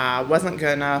I wasn't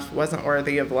good enough, wasn't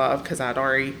worthy of love, because I'd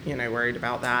already, worried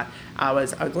about that. I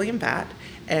was ugly and fat,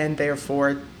 and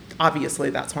therefore,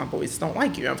 obviously, that's why boys don't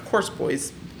like you. And of course,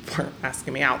 boys weren't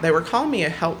asking me out. They were calling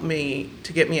me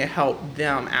to get me to help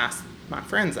them ask my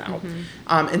friends out.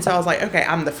 And so I was like, okay,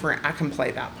 I'm the friend. I can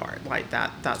play that part. Like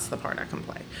that's the part I can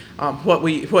play. What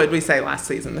did we say last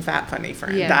season? The fat funny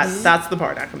friend. Yes. That's the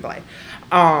part I can play.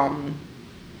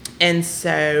 And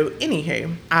so,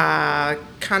 anywho, I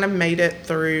kind of made it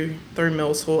through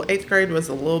middle school. 8th grade was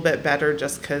a little bit better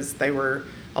just because a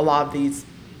lot of these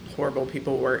horrible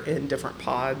people were in different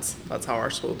pods. That's how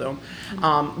our school did them.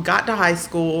 Got to high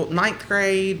school. 9th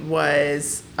grade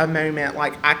was a moment,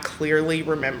 like, I clearly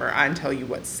remember. I can tell you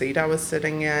what seat I was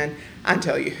sitting in. I can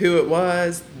tell you who it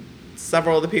was.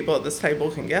 Several of the people at this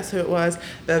table can guess who it was.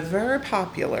 The very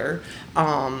popular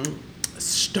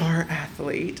star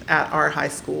athlete at our high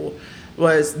school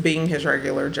was being his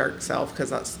regular jerk self,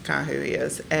 because that's kind of who he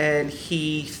is, and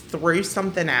he threw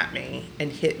something at me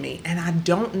and hit me, and I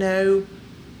don't know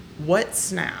what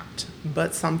snapped,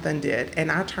 but something did.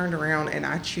 And I turned around and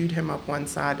I chewed him up one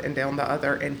side and down the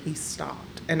other, and he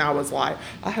stopped. And I was like,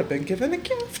 I have been given a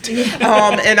gift.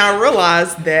 And I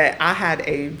realized that I had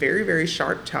a very, very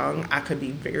sharp tongue. I could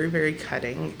be very, very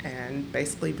cutting and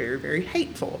basically very, very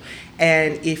hateful.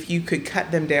 And if you could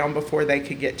cut them down before they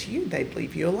could get to you, they'd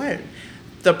leave you alone.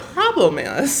 The problem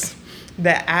is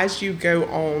that as you go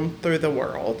on through the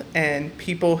world and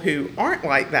people who aren't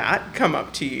like that come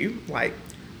up to you, like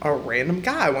a random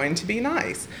guy wanting to be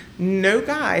nice. No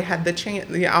guy had the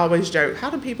chance. I always joke, how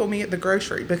do people meet at the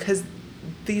grocery? Because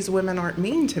these women aren't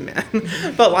mean to men.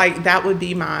 But like that would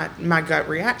be my gut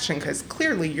reaction, because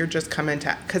clearly you're just coming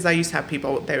to, because I used to have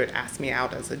people, they would ask me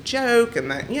out as a joke, and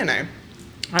then, you know,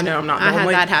 I know I'm not the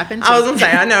only. I had that happen too. I was going to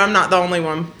say, I know I'm not the only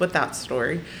one with that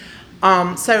story.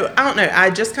 So I don't know. I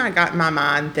just kind of got in my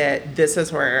mind that this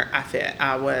is where I fit.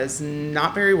 I was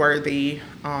not very worthy.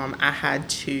 I had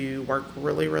to work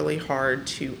really, really hard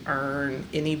to earn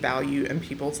any value in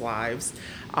people's lives.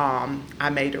 I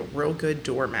made a real good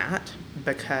doormat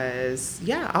because,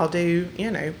 yeah, I'll do, you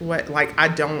know, what, like, I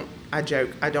joke, I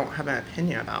don't have an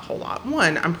opinion about a whole lot.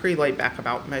 One, I'm pretty laid back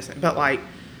about most, but like,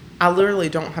 I literally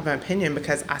don't have an opinion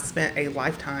because I spent a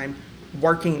lifetime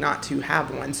working not to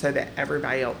have one so that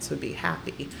everybody else would be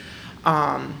happy.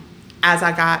 As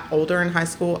I got older in high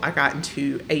school, I got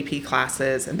into AP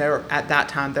classes, and at that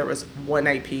time there was one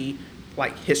AP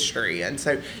like history, and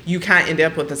so you kind of end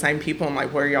up with the same people, and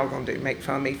like, what are y'all gonna do? Make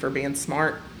fun of me for being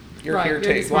smart? You're Right, here you're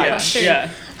too. the smart Like, one.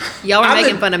 Yeah. Y'all were I'm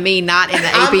making the- fun of me, not in the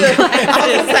AP I was class.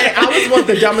 gonna say, I was one of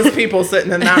the dumbest people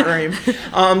sitting in that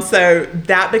room. So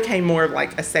that became more of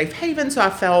like a safe haven. So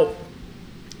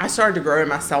I started to grow in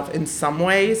myself in some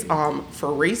ways,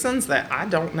 for reasons that I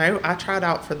don't know. I tried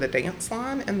out for the dance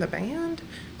line in the band,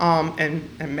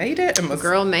 and made it, and was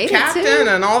Girl made it captain too.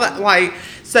 and all that. Like,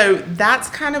 so that's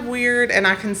kind of weird, and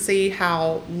I can see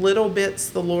how little bits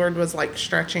the Lord was like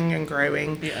stretching and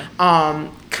growing. Yeah.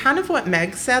 Kind of what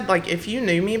Meg said, like, if you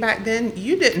knew me back then,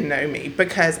 you didn't know me,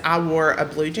 because I wore a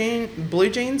blue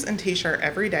jeans and t-shirt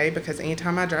every day, because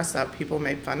anytime I dressed up, people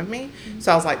made fun of me.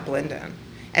 So I was like, blend in.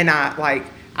 And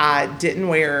I didn't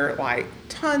wear like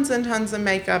tons and tons of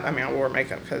makeup. I mean, I wore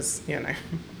makeup because, you know,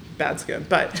 bad skin,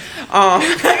 but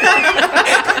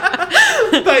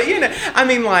but you know, I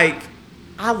mean, like,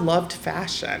 I loved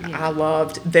fashion.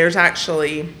 Yeah. There's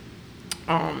actually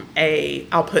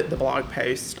I'll put the blog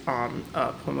post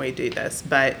up when we do this,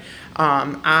 but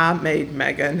I made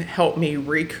Megan help me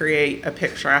recreate a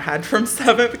picture I had from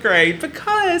 7th grade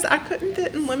because I couldn't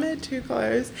fit in limited to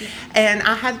clothes, and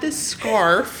I had this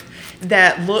scarf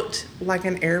that looked like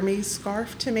an Hermes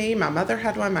scarf to me. My mother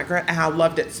had one, and I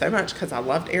loved it so much because I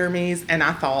loved Hermes, and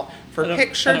I thought for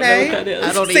picture day, know what that is.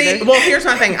 I don't see, either. well, here's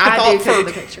my thing. I I thought do 'cause of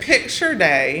the for picture. picture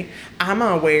day, I'm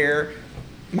gonna wear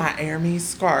my Hermes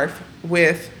scarf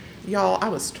with, y'all, I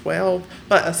was 12,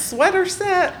 but a sweater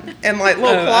set and like little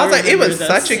Oh, I closet. It remember was this.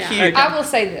 such a Yeah. cute. Okay. I will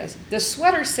say this: the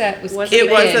sweater set was Was kicking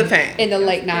it was a in thing. in the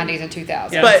late '90s and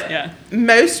 2000s. Yeah. But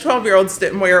most 12-year-olds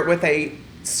didn't wear it with a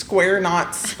square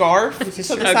knot scarf. is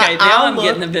So true. Okay, now I I'm looked-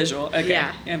 getting the visual. Okay.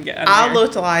 Yeah. I'm I there.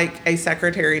 looked like a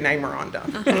secretary named Miranda.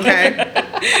 Okay.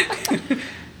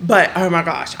 But oh my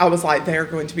gosh, I was like, they're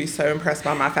going to be so impressed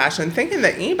by my fashion, thinking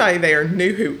that anybody there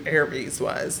knew who Hermes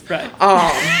was. Right.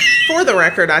 For the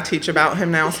record, I teach about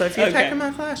him now, so if you've Okay. taken my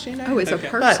class, you know. Oh, it's Okay.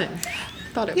 a person.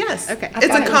 Thought it Yes. was. Okay. It's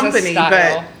thought a it was a company, style.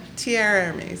 but Tierra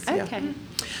Hermes. Yeah. Okay.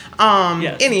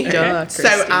 Yes. Anywho, Okay. so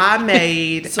Christy.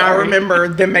 I Sorry. remember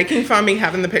them making fun of me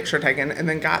having the picture taken, and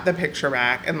then got the picture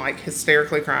back and like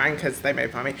hysterically crying because they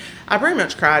made fun of me. I pretty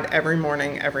much cried every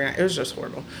morning, every night. It was just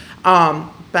horrible.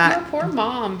 But Your poor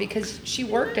mom, because she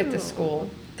worked at the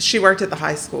school. she worked at the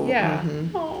high school. Yeah.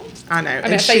 Oh. I know. I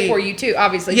mean, I say for you too,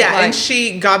 obviously. Yeah, but like, and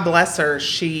she, God bless her,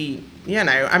 she, you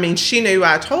know, I mean, she knew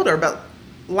I told her, but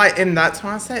like, and that's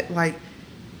why I said, like,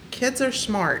 kids are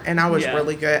smart, and I was Yeah.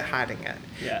 really good at hiding it.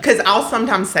 Yeah. Because I'll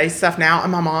sometimes say stuff now,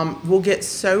 and my mom will get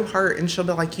so hurt, and she'll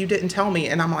be like, you didn't tell me,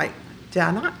 and I'm like, did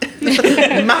I not?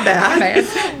 My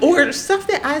bad. Or stuff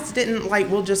that I just didn't, like,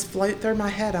 will just float through my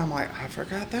head. I'm like, I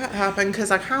forgot that happened,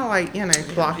 because I kind of, like, you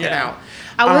know, block it Yeah. out.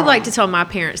 I would like to tell my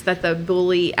parents that the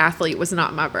bully athlete was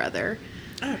not my brother.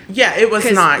 Yeah, it was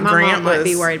 'Cause not. my Grant mom might was.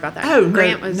 be worried about that. Oh,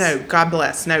 Grant no, was- no, God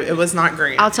bless. No, it was not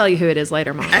Grant. I'll tell you who it is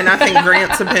later, Mom. And I think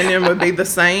Grant's opinion would be the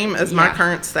same as my Yeah.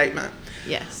 current statement.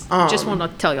 Yes. Um, Just wanted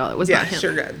to tell y'all it was Yeah, not him.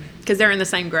 sure, good. Because they're in the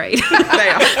same grade. They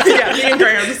are. Yeah, me and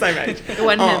Grant are the same age. It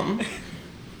wasn't him.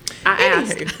 I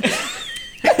asked. Anywho.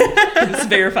 It's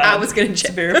verified. I was gonna It's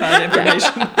check. verified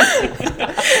information.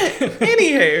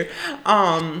 Anywho,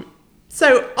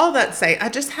 So all that to say, I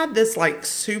just had this like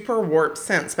super warped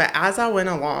sense, but as I went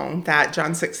along, that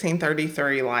John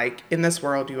 16:33, like, in this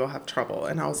world you will have trouble.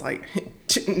 And I was like,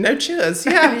 no chiz,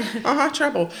 yeah,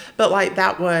 trouble. But like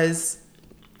that was,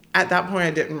 at that point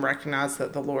I didn't recognize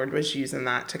that the Lord was using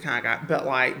that to kind of but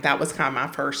like that was kind of my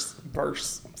first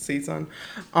verse season.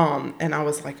 And I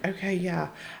was like, okay, yeah.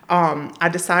 I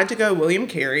decided to go William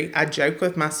Carey. I joke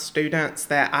with my students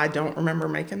that I don't remember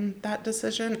making that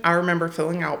decision. I remember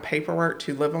filling out paperwork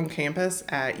to live on campus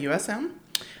at USM.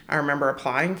 I remember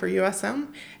applying for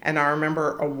USM, and I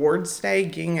remember awards day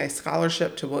getting a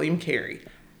scholarship to William Carey.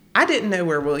 I didn't know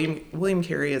where William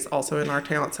Carey is also in our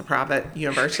town. It's a private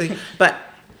university, but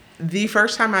the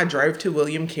first time I drove to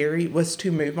William Carey was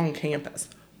to move on campus.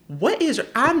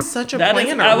 I'm such a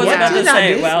planner. I was What about to did I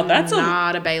say, do? well, that's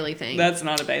Not a Bailey thing. That's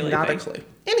not a Bailey Not thing. a clue.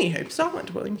 Anywho, so I went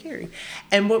to William Carey.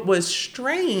 And what was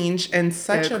strange and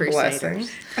such Go a Crusaders.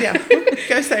 blessing.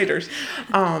 Go Saders.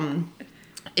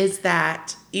 Is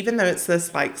that even though it's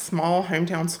this like small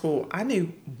hometown school, I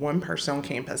knew one person on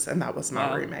campus, and that was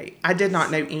my roommate. I did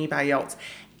not know anybody else.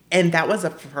 And that was a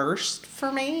first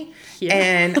for me. Yeah.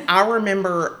 And I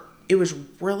remember it was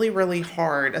really, really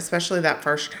hard, especially that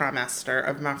first trimester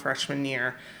of my freshman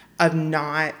year, of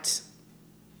not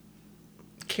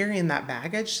carrying that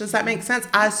baggage. Does that make sense?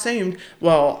 I assumed,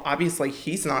 well, obviously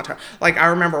he's not. Like, I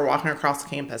remember walking across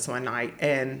campus one night,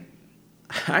 and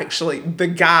actually the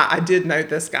guy, I did know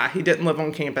this guy. He didn't live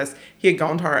on campus. He had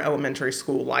gone to our elementary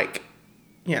school, like,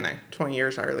 20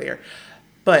 years earlier.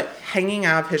 But hanging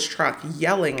out of his truck,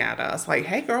 yelling at us, like,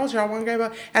 hey, girls, y'all want to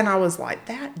go? And I was like,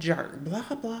 that jerk, blah,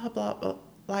 blah, blah, blah.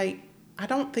 Like, I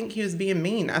don't think he was being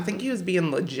mean. I think he was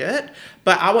being legit,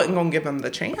 but I wasn't going to give him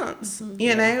the chance,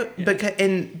 you know? Yeah. Because,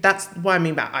 and that's what I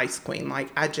mean by Ice Queen.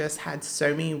 Like, I just had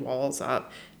so many walls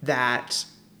up that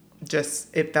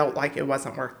just, it felt like it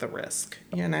wasn't worth the risk,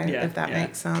 if that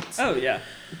makes sense. Oh, yeah.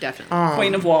 Definitely.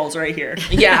 Queen of walls right here.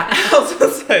 Yeah, I was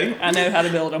going to say. I know how to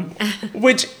build them.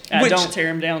 Which Don't tear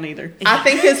them down either. I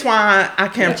think is why I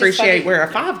can Which is appreciate funny. where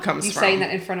a 5 comes You from. saying that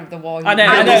in front of the wall. I know.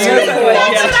 I know.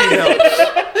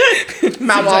 Yeah.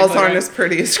 My walls exactly aren't right. as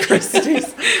pretty as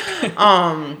Christy's.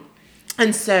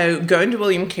 And so going to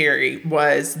William Carey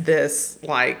was this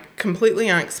like completely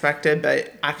unexpected,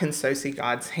 but I can so see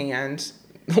God's hand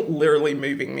literally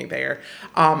moving me there.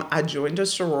 I joined a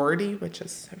sorority, which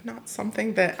is not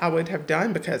something that I would have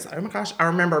done because, oh my gosh, I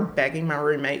remember begging my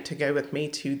roommate to go with me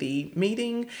to the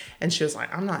meeting, and she was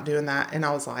like, I'm not doing that. And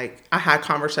I was like, I had a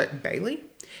conversation, Bailey,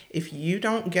 if you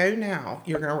don't go now,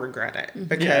 you're going to regret it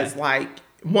because like,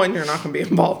 one, you're not going to be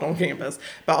involved on campus,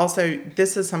 but also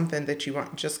this is something that you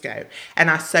want, just go. And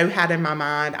I so had in my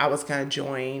mind, I was going to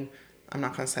join, I'm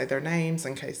not going to say their names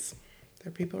in case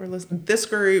their people are listening, this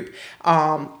group,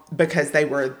 because they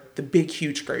were the big,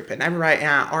 huge group. And everybody, and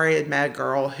I already had met a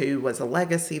girl who was a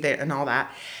legacy there and all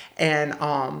that. And,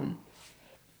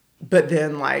 but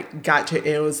then like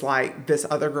it was like this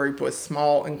other group was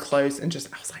small and close and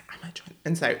just, I was like, I'm going to join.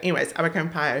 And so anyways, I became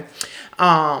Pio.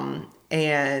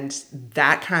 And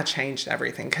that kind of changed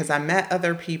everything because I met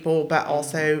other people, but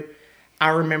also I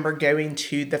remember going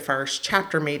to the first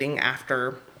chapter meeting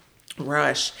after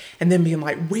Rush and then being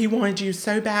like, we wanted you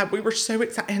so bad. We were so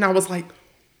excited. And I was like,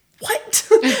 what?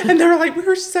 And they were like, we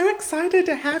were so excited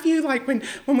to have you. Like when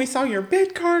we saw your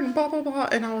bid card and blah, blah, blah.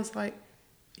 And I was like,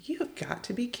 you have got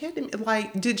to be kidding me.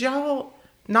 Like, did y'all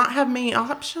not have many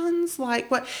options?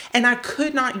 Like what? And I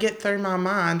could not get through my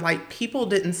mind. Like people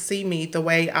didn't see me the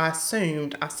way I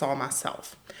assumed I saw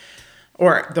myself.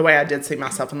 Or the way I did see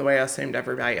myself and the way I assumed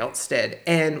everybody else did.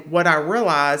 And what I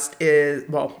realized is,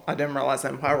 well, I didn't realize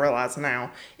then, what I realize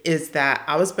now is that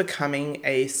I was becoming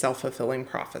a self-fulfilling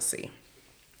prophecy.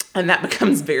 And that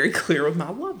becomes very clear with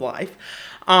my love life.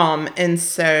 And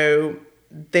so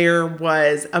there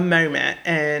was a moment,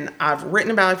 and I've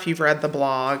written about it if you've read the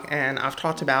blog, and I've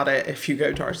talked about it if you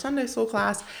go to our Sunday school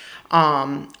class.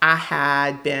 I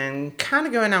had been kind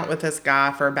of going out with this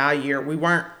guy for about a year. We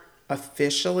weren't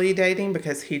officially dating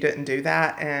because he didn't do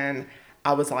that, and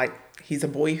I was like, he's a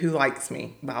boy who likes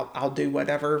me. I'll do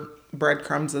whatever,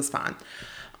 breadcrumbs is fine.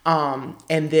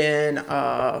 And then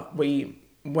we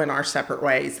went our separate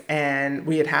ways, and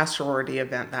we had a sorority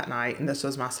event that night, and this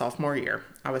was my sophomore year.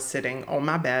 I was sitting on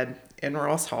my bed in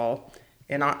Ross Hall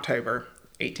in October,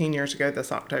 18 years ago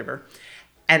this October,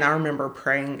 and I remember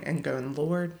praying and going,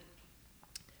 Lord,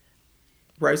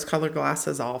 rose-colored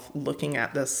glasses off, looking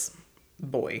at this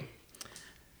boy.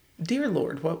 Dear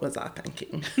Lord, what was I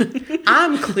thinking?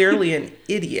 I'm clearly an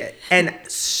idiot and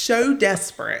so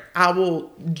desperate. I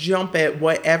will jump at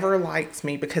whatever likes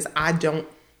me because I don't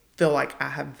feel like I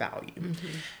have value.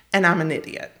 And I'm an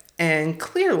idiot. And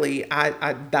clearly,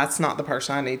 I that's not the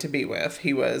person I need to be with.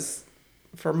 He was,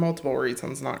 for multiple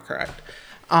reasons, not correct.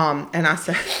 And I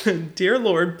said, Dear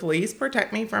Lord, please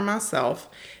protect me from myself.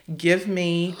 Give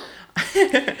me,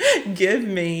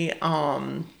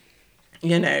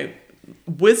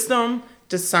 wisdom,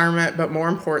 discernment, but more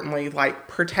importantly, like,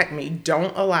 protect me.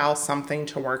 Don't allow something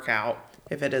to work out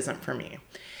if it isn't for me.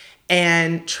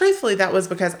 And truthfully, that was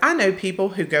because I know people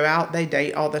who go out, they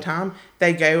date all the time.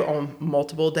 They go on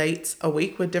multiple dates a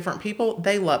week with different people.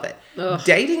 They love it. Ugh.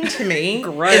 Dating to me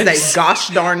is a gosh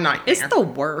darn nightmare. It's the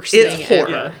worst thing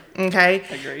horror. Ever. Okay?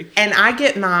 I agree. And I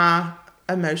get my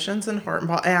emotions and heart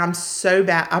involved. And I'm so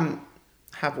bad.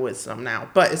 Have wisdom now.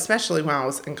 But especially when I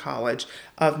was in college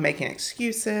of making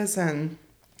excuses and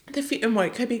what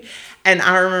it could be. And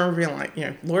I remember being like,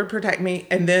 Lord, protect me.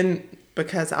 And then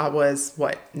because I was,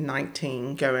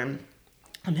 19, going,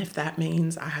 and if that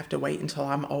means I have to wait until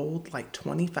I'm old, like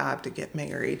 25 to get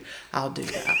married, I'll do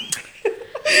that.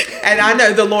 And I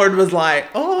know the Lord was like,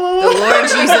 oh. The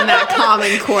Lord's using that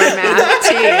Common Core math,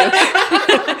 too.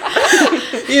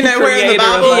 Where the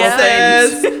Bible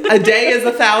says a day is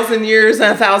 1,000 years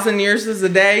and 1,000 years is a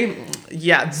day.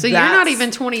 Yeah. So you're not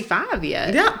even 25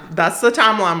 yet. Yeah. That's the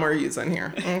timeline we're using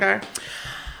here. Okay.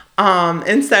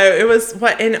 And so it was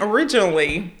and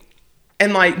originally,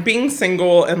 and like being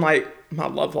single and like my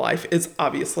love life is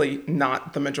obviously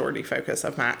not the majority focus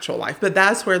of my actual life, but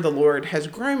that's where the Lord has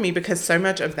grown me, because so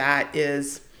much of that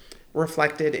is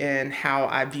reflected in how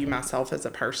I view myself as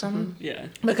a person. Mm-hmm. Yeah.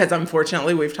 Because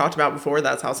unfortunately, we've talked about before,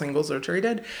 that's how singles are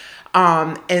treated.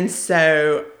 And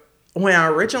so when I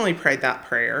originally prayed that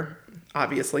prayer,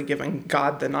 obviously giving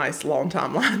God the nice long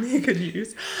timeline he could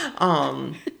use,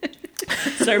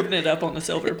 serving it up on a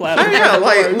silver platter. Oh yeah,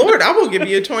 like, Lord, I will give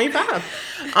you a 25.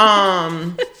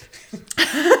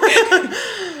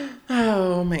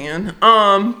 Oh man.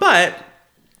 But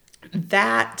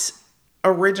that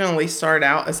originally started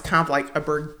out as kind of like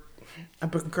a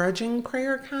begrudging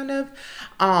prayer, kind of.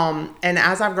 And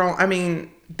as I've grown,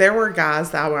 there were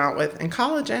guys that I went out with in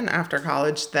college and after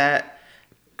college that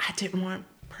I didn't want to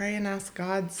pray and ask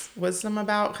God's wisdom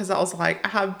about, because I was like, I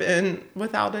have been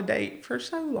without a date for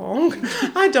so long.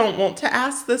 I don't want to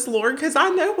ask this, Lord, because I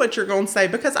know what you're going to say,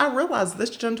 because I realize this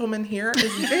gentleman here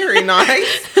is very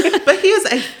nice, but he is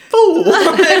a fool.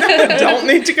 I don't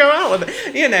need to go out with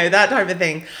it. That type of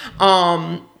thing.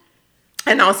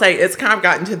 And I'll say it's kind of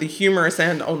gotten to the humorous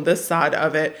end on this side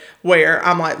of it, where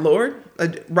I'm like, Lord,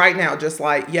 right now, just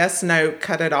like, yes, no,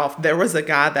 cut it off. There was a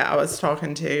guy that I was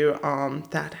talking to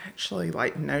that actually,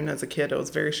 like, known as a kid. It was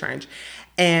very strange.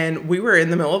 And we were in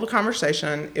the middle of a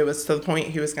conversation. It was to the point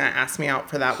he was going to ask me out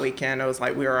for that weekend. It was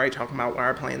like we were already talking about what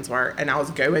our plans were. And I was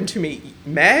going to meet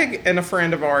Meg and a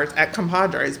friend of ours at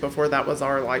Compadres before that was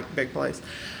our, like, big place.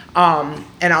 And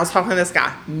I was talking to this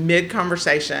guy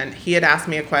mid-conversation. He had asked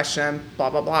me a question, blah,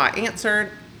 blah, blah. I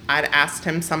answered. I'd asked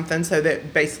him something so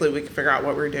that basically we could figure out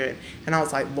what we were doing. And I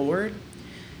was like, Lord,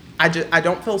 I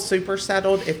don't feel super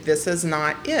settled. If this is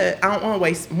not it, I don't want to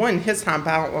waste, his time,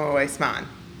 but I don't want to waste mine.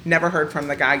 Never heard from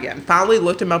the guy again. Finally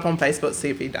looked him up on Facebook to see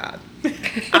if he died.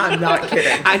 I'm not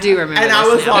kidding. I do remember. And I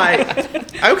was like,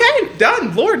 okay,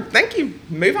 done. Lord, thank you.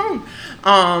 Move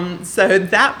on. So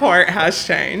that part has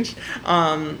changed.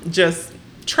 Just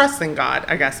trusting God,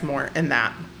 I guess, more in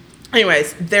that.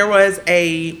 Anyways, there was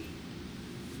a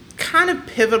kind of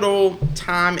pivotal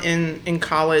time in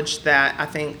college that I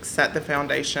think set the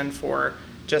foundation for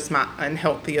just my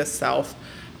unhealthiest self.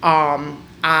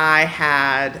 I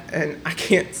had, and I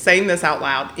can't saying this out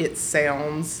loud, it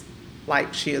sounds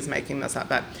like she is making this up,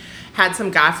 but had some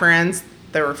guy friends.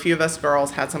 There were a few of us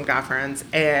girls, had some guy friends,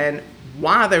 and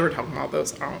why they were talking about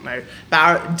this, I don't know. But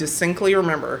I distinctly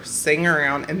remember sitting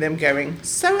around and them going,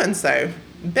 so-and-so,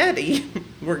 Betty,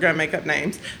 we're going to make up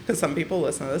names because some people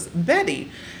listen to this,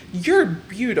 Betty, you're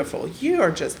beautiful. You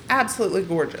are just absolutely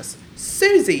gorgeous.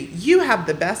 Susie, you have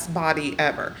the best body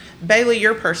ever. Bailey,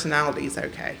 your personality's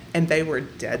okay. And they were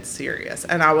dead serious.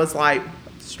 And I was like,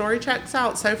 story checks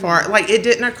out so far. Like, it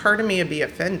didn't occur to me to be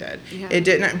offended. Yeah. It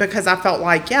didn't, because I felt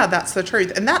like, yeah, that's the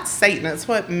truth. And that's Satan. It's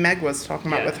what Meg was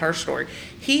talking about with her story.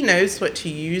 He knows what to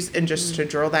use and just to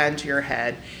drill that into your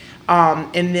head.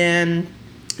 And then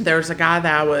there's a guy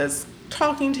that I was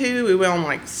talking to. We went on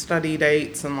like study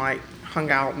dates and like hung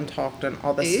out and talked and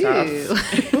all this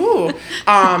stuff. Ooh.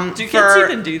 Do kids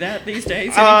even do that these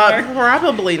days anymore?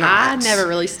 Probably not. I never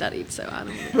really studied, so I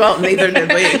don't know. Well, neither did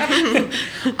we.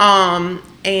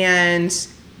 And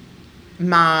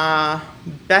my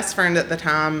best friend at the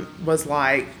time was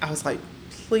like, I was like,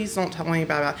 please don't tell anybody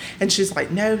about it. And she's like,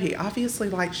 no, he obviously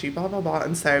likes you, blah, blah, blah.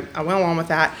 And so I went along with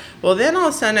that. Well, then all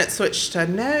of a sudden it switched to,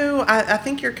 no, I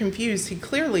think you're confused. He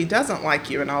clearly doesn't like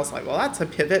you. And I was like, well, that's a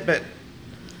pivot, but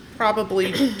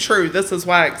probably true. This is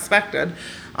what I expected.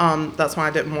 That's why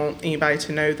I didn't want anybody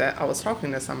to know that I was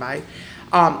talking to somebody.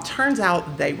 Turns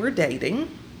out they were dating.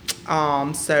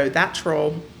 So that's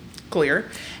real clear.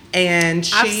 And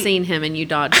I've seen him and you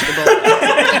dodged the bullet.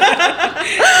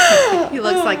 He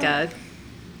looks like a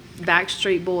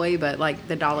Backstreet Boy, but like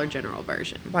the Dollar General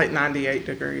version. Like 98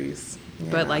 degrees. Yeah.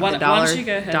 But like Why the Dollar, don't you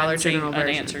go ahead Dollar and sing General version.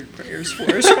 unanswered prayers for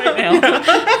us right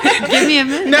now? Give me a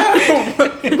minute. No,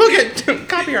 look at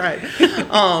copyright.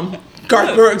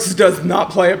 Garth Brooks does not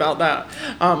play about that.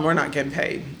 We're not getting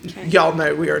paid. Okay. Y'all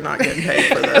know we are not getting paid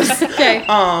for this. Okay.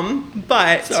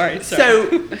 But Sorry.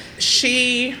 so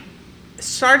she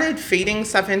started feeding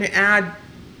stuff in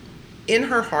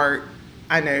her heart.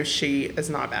 I know she is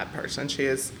not a bad person. She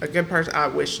is a good person. I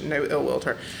wish no ill will to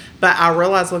her. But I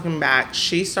realized looking back,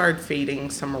 she started feeding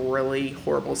some really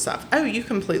horrible stuff. Oh, you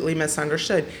completely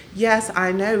misunderstood. Yes,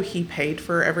 I know he paid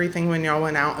for everything when y'all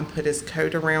went out and put his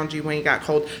coat around you when you got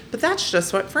cold, but that's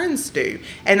just what friends do.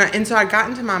 And so I got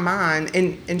into my mind,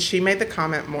 and she made the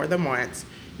comment more than once,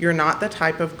 you're not the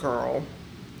type of girl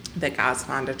that guys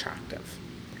find attractive.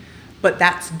 But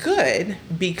that's good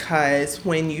because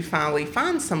when you finally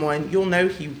find someone, you'll know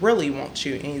he really wants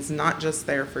you and he's not just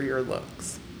there for your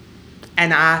looks.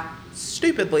 And I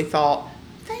stupidly thought,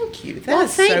 thank you.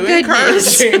 That's thank so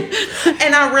goodness. encouraging.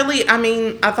 And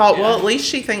I thought, well, at least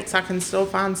she thinks I can still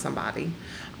find somebody.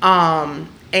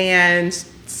 And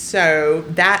so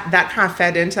that kind of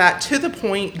fed into that to the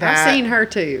point that I've seen her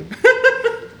too.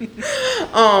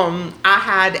 I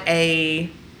had a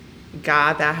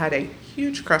guy that I had a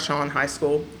huge crush on in high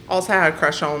school. Also had a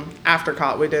crush on after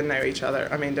college. We didn't know each other.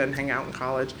 Didn't hang out in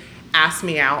college. Asked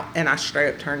me out, and I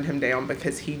straight up turned him down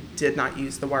because he did not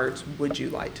use the words, would you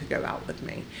like to go out with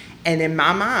me? And in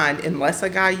my mind, unless a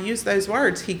guy used those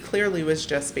words, he clearly was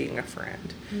just being a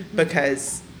friend. Mm-hmm.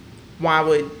 Because why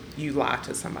would you lie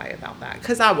to somebody about that?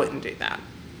 Because I wouldn't do that.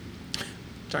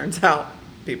 Turns out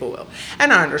people will.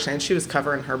 And I understand she was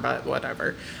covering her butt,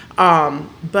 whatever.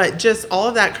 But just all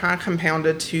of that kind of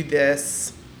compounded to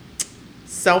this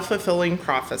self-fulfilling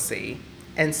prophecy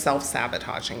and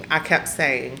self-sabotaging. I kept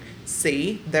saying,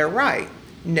 see, they're right.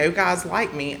 No guys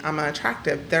like me. I'm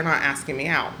unattractive. They're not asking me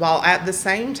out. While at the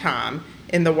same time,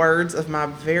 in the words of my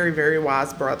very, very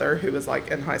wise brother, who was like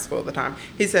in high school at the time,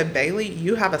 he said, Bailey,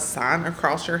 you have a sign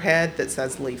across your head that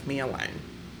says, leave me alone.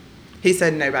 He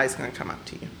said, nobody's going to come up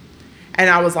to you. And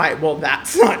I was like, well,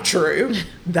 that's not true.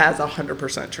 That's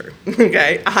 100% true.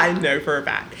 Okay. I know for a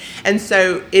fact. And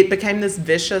so it became this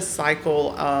vicious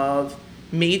cycle of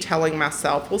me telling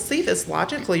myself, well, see, this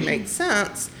logically makes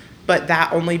sense, but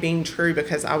that only being true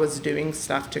because I was doing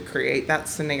stuff to create that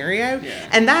scenario. Yeah.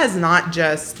 And that is not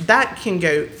just, that can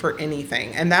go for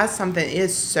anything. And that's something that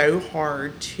is so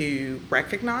hard to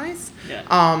recognize.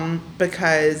 Yeah.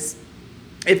 Because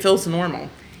it feels normal.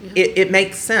 It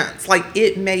makes sense. Like,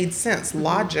 it made sense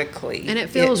logically. And it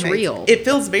feels real. It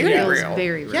feels very It feels real.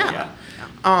 very real.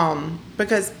 Yeah.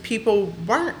 Because people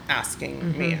weren't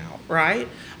asking me out, right?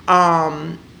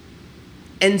 And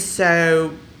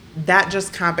so that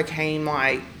just kind of became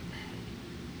like,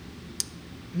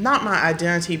 not my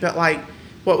identity, but like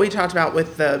what we talked about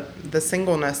with the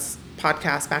singleness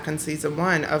podcast back in season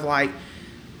 1 of like,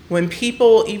 when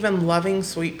people, even loving,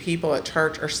 sweet people at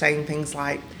church are saying things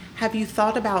like, have you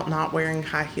thought about not wearing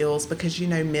high heels because you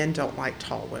know men don't like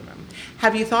tall women?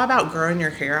 Have you thought about growing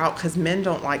your hair out because men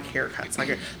don't like haircuts?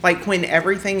 Like when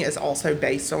everything is also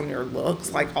based on your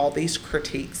looks, like all these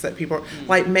critiques that people are,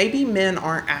 like maybe men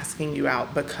aren't asking you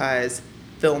out because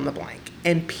fill in the blank.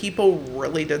 And people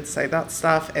really did say that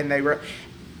stuff, and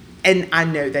and I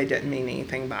know they didn't mean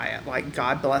anything by it. Like,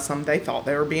 God bless them, they thought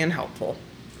they were being helpful.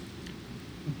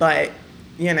 But,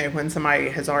 you know, when somebody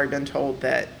has already been told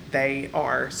that they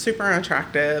are super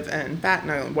unattractive and fat,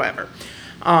 no, whatever.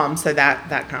 So that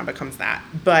kind of becomes that.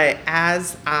 But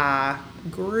as I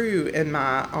grew in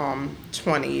my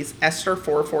 20s, Esther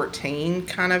 4:14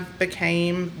 kind of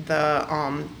became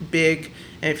the big,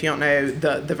 and if you don't know,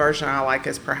 the version I like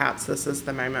is perhaps this is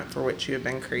the moment for which you have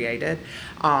been created.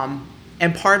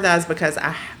 And part of that is because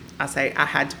I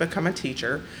had to become a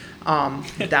teacher.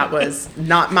 That was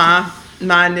not my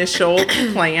initial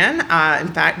plan. I, in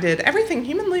fact, did everything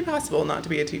humanly possible not to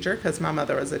be a teacher because my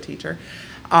mother was a teacher.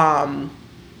 And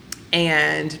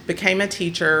became a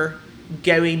teacher,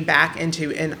 going back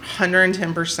into, and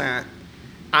 110%,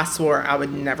 I swore I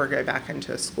would never go back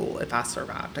into a school if I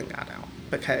survived and got out,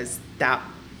 because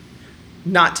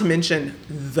not to mention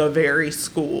the very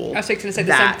school. I was going to say the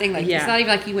that- same thing. Like, Yeah. it's not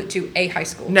even like you went to a high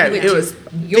school. No, You went it to was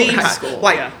your the high school.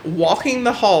 Like, Yeah. walking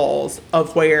the halls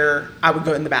of where I would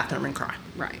go in the bathroom and cry.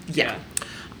 Right. Yeah.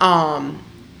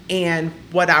 And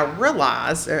what I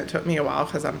realized, and it took me a while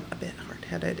because I'm a bit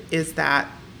hard-headed, is that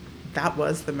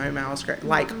was the moment I was great.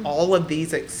 Like, all of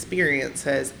these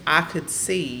experiences, I could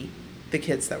see the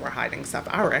kids that were hiding stuff.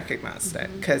 I recognized it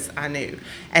because I knew.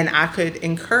 And I could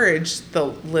encourage the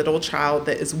little child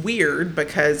that is weird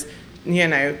because, you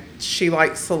know, she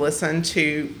likes to listen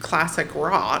to classic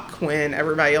rock when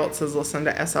everybody else is listening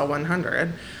to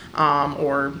SL100.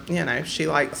 Or, you know, she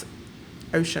likes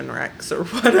Ocean Rex or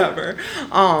whatever.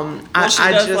 Well, she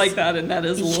I does just, like that, and that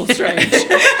is a little strange.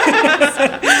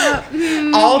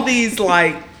 all these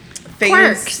like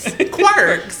things,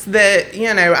 quirks that,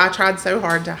 you know, I tried so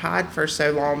hard to hide for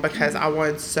so long because I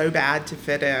wanted so bad to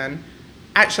fit in.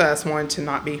 Actually, I just wanted to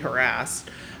not be harassed.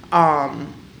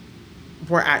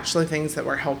 Were actually things that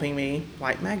were helping me,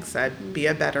 like Meg said, be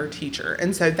a better teacher.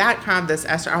 And so that kind of this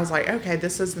Esther, I was like, okay,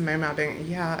 this is the moment I've been,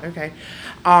 yeah, okay.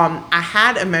 I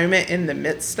had a moment in the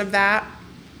midst of that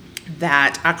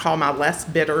I call my less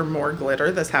bitter, more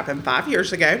glitter. This happened 5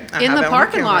 years ago. I In have the it on my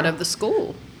parking lot calendar. of the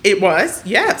school. It was,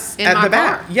 yes, In at my the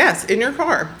back. car. Yes, in your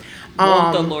car.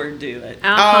 Won't the Lord do it?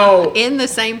 Oh. In the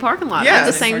same parking lot Yes. at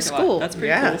the same Parking lot. school. That's pretty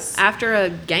Yes. After a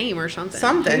game or something.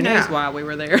 Something, Who knows yeah. why we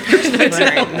were there?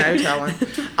 There ain't no telling.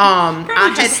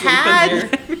 I just had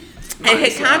sleeping had,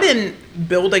 it had kind of been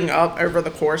building up over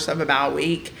the course of about a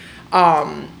week,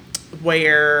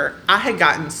 where I had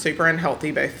gotten super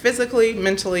unhealthy, both physically,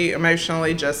 mentally,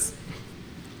 emotionally, just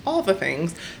all the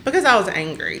things, because I was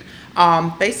angry.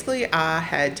 Basically, I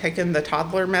had taken the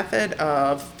toddler method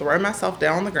of throw myself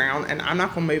down on the ground, and I'm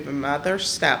not going to move another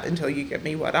step until you give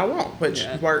me what I want, which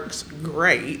Yeah. works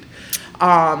great.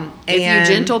 If you And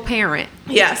gentle parent.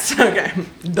 yes, okay.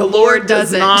 The Lord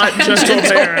does doesn't. not gentle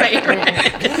parent.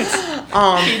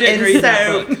 He didn't And read so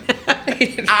that book.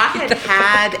 I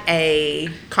had a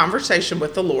conversation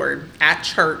with the Lord at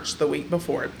church the week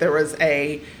before. There was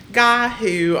a guy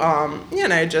who, you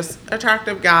know, just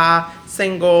attractive guy,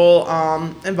 single,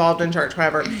 involved in church,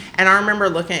 whatever. And I remember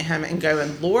looking at him and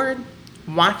going, Lord,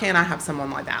 why can't I have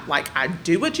someone like that? Like, I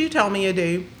do what you tell me to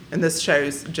do. And this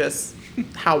shows just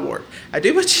how warped. I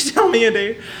do what you tell me to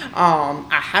do.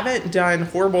 I haven't done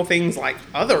horrible things like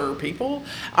other people.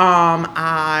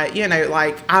 You know,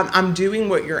 like, I'm doing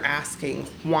what you're asking.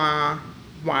 Why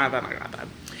haven't I got that?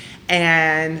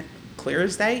 And clear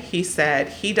as day, he said,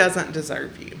 he doesn't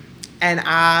deserve you. And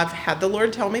I've had the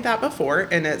Lord tell me that before,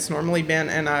 and it's normally been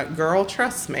in a, girl,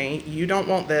 trust me, you don't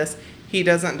want this. He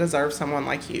doesn't deserve someone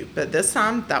like you. But this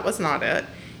time, that was not it.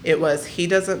 It was, he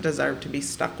doesn't deserve to be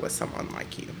stuck with someone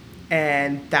like you.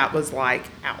 And that was like,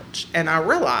 ouch. And I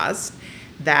realized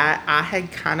that I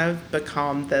had kind of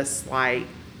become this like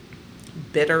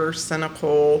bitter,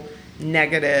 cynical,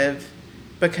 negative,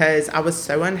 because I was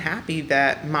so unhappy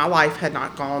that my life had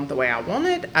not gone the way I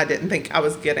wanted. I didn't think I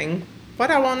was getting what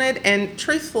I wanted. And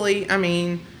truthfully, I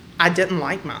mean, I didn't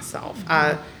like myself.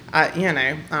 I you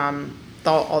know,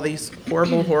 thought all these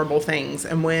horrible, horrible things.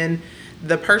 And when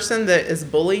the person that is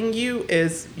bullying you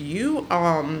is you,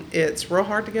 it's real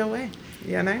hard to go away,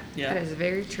 you know? Yeah. That is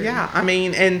very true. Yeah, I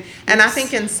mean, and I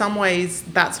think in some ways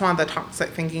that's why the toxic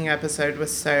thinking episode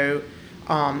was so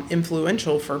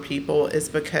influential for people, is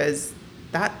because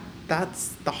that's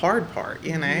the hard part,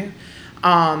 you know?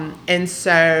 And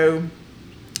so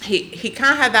he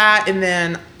kind of had that, and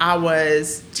then I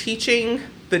was teaching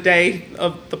the day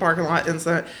of the parking lot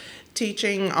incident,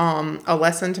 teaching a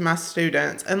lesson to my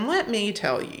students. And let me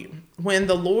tell you, when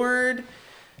the Lord,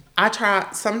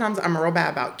 sometimes I'm real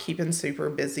bad about keeping super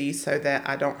busy so that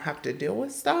I don't have to deal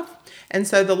with stuff. And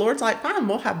so the Lord's like, fine,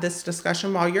 we'll have this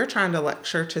discussion while you're trying to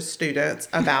lecture to students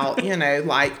about, you know,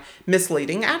 like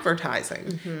misleading advertising.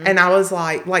 Mm-hmm. And I was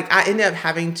like, I ended up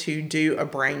having to do a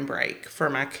brain break for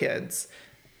my kids,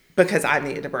 because I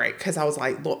needed a break. Because I was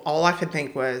like, look, all I could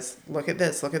think was, look at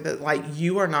this. Like,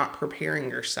 you are not preparing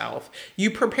yourself. You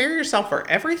prepare yourself for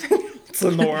everything else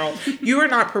in the world. You are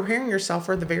not preparing yourself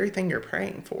for the very thing you're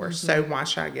praying for. Mm-hmm. So why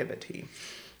should I give it to you?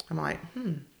 I'm like,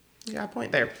 you got a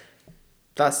point there.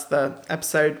 Thus the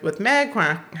episode with Meg, when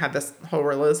I had this whole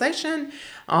realization.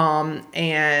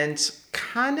 And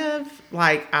kind of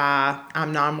like,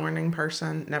 I'm not a morning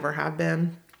person, never have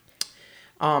been.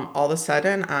 All of a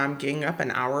sudden, I'm getting up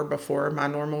an hour before my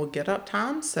normal get-up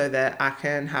time so that I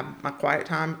can have my quiet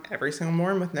time every single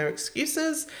morning with no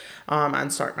excuses,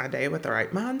 and start my day with the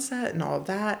right mindset and all of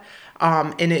that.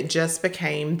 And it just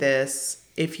became this,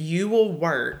 if you will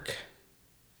work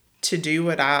to do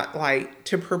what I like,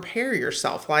 to prepare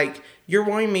yourself. Like, you're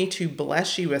wanting me to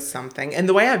bless you with something. And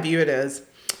the way I view it is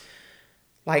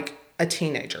like a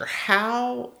teenager.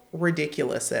 How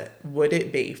ridiculous would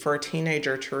it be for a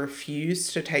teenager to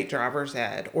refuse to take driver's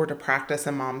ed or to practice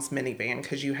in mom's minivan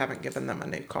because you haven't given them a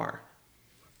new car?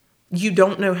 You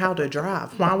don't know how to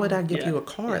drive. Why would I give you a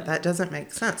car? That doesn't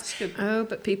make sense. Oh,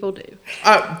 but people do.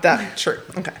 Oh, that's true.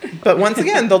 Okay. But once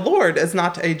again, the Lord is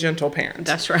not a gentle parent.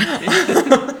 That's right.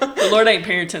 The Lord ain't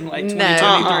parenting like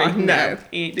 2023. No.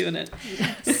 He ain't doing it.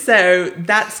 So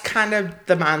that's kind of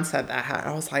the mindset that I had.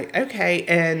 I was like, okay.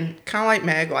 And kind of like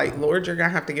Meg, like, Lord, you're going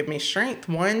to have to give me strength.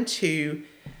 One, to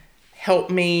help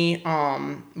me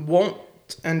want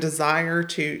and desire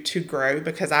to grow,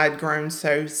 because I had grown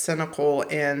so cynical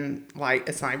in like,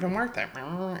 it's not even worth it,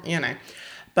 you know.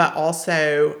 But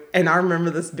also, and I remember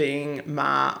this being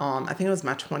my I think it was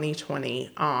my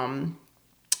 2020 one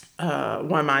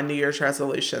of my New Year's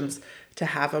resolutions, to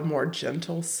have a more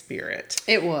gentle spirit.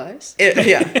 It was.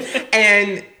 Yeah.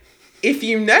 And if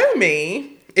you know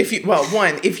me, if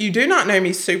you do not know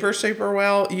me super, super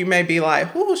well, you may be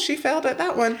like, oh, she failed at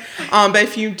that one. But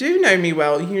if you do know me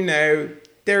well, you know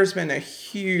there's been a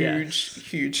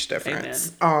huge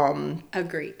difference.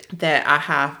 Agreed. That I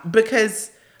have,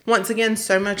 because once again,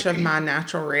 so much of my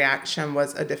natural reaction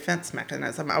was a defense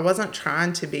mechanism. I wasn't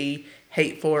trying to be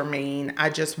hateful or mean. I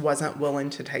just wasn't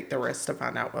willing to take the risk to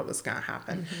find out what was going to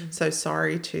happen. Mm-hmm. So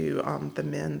sorry to the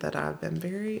men that I've been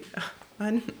very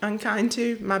unkind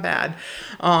to. My bad.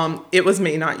 It was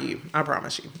me, not you. I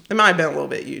promise you. It might have been a little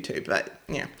bit you too, but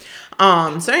yeah.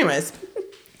 So anyways,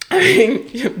 I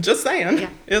mean, just saying,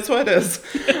 it's what it is.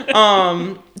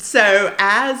 So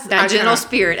as that gentle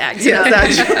spirit acts yeah, up.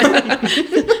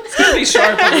 It's gonna be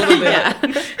sharp a little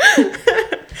bit.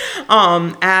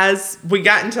 As we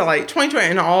got into like 2020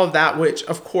 and all of that, which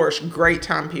of course, great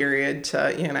time period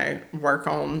to, work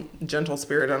on gentle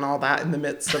spirit and all that in the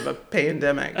midst of a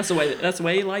pandemic. That's the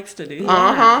way he likes to do.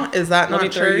 Is that Let not me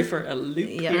true? throw you for a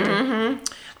loop. Yeah.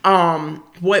 Mm-hmm.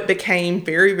 What became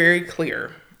very, very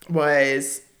clear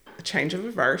was a change of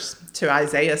a verse to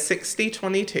Isaiah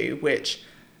 60:22, which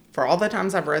for all the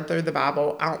times I've read through the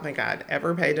Bible, I don't think I'd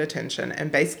ever paid attention.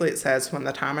 And basically it says, when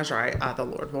the time is right, I, the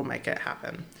Lord, will make it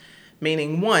happen.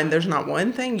 Meaning, one, there's not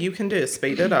one thing you can do to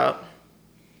speed it up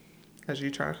as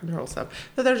you try to control stuff,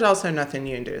 but there's also nothing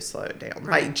you can do to slow it down.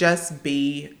 Right. Like, just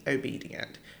be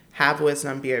obedient. Have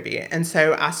wisdom, be obedient. And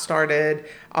so I started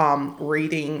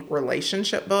reading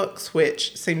relationship books,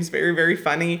 which seems very, very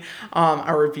funny.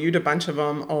 I reviewed a bunch of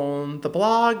them on the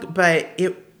blog, but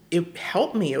it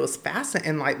helped me. It was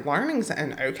fascinating, like learning.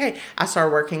 And okay, I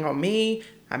started working on me.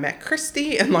 I met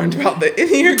Christy and learned about the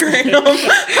Enneagram.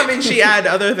 I mean, she had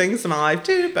other things in my life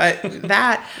too, but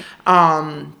that,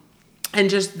 and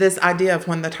just this idea of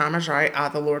when the time is right, I,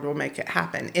 the Lord, will make it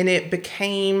happen. And it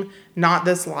became not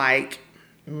this like,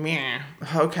 meh,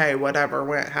 okay, whatever,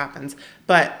 when it happens,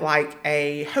 but like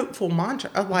a hopeful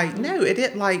mantra of like, no, it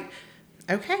didn't, like,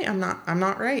 okay, I'm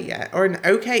not ready yet. Or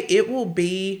okay, it will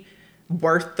be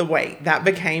worth the wait. That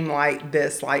became like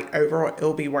this, like, overall,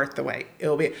 it'll be worth the wait.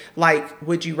 It'll be like,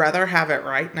 would you rather have it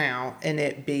right now and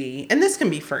it be, and this can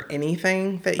be for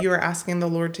anything that you are asking the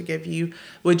Lord to give you.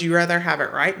 Would you rather have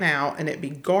it right now and it be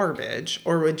garbage,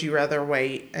 or would you rather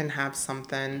wait and have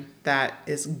something that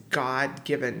is God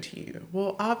given to you?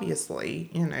 Well, obviously,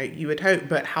 you would hope,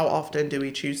 but how often do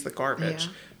we choose the garbage?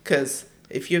 Because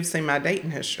if you've seen my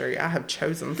dating history, I have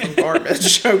chosen some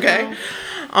garbage, okay?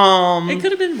 It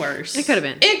could have been worse. It could have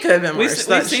been. It could have been worse.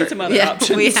 We've seen some other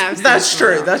options. We have. That's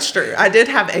true. That's true. I did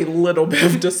have a little bit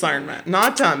of discernment.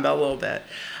 Not a ton, but a little bit.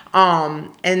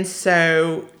 And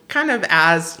so kind of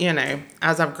as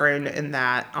I've grown in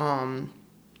that,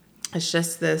 it's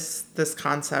just this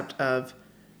concept of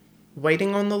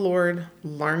waiting on the Lord,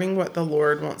 learning what the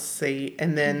Lord wants to see,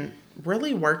 and then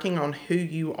really working on who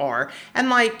you are. And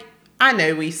like, I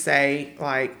know we say,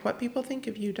 like, what people think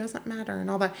of you doesn't matter and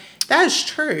all that. That is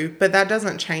true, but that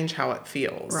doesn't change how it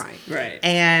feels. Right.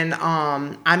 And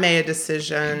I made a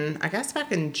decision, I guess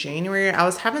back in January. I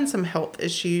was having some health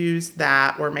issues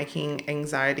that were making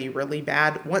anxiety really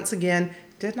bad. Once again,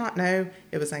 did not know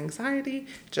it was anxiety.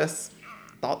 Just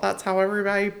thought that's how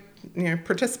everybody,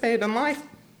 participated in life.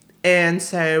 And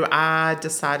so I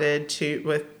decided to,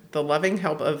 with the loving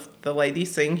help of the lady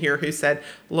sitting here, who said,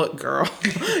 look, girl,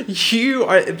 you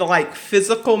are the like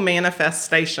physical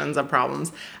manifestations of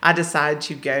problems. I decided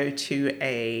to go to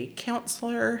a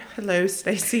counselor. Hello,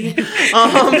 Stacy.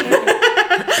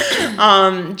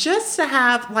 Just to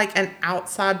have like an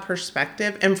outside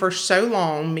perspective. And for so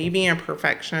long, me being a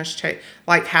perfectionist,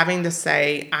 like having to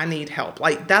say, I need help.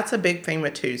 Like, that's a big thing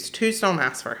with twos. Twos don't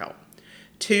ask for help.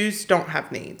 Twos don't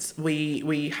have needs.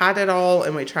 We hide it all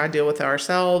and we try to deal with it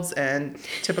ourselves, and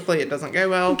typically it doesn't go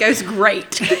well. It goes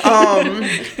great.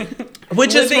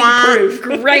 Which is Living why proof.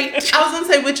 Great. I was gonna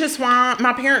say, which is why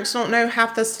my parents don't know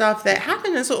half the stuff that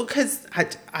happened, is because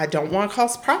I don't want to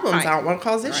cause problems. Right. I don't want to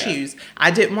cause issues.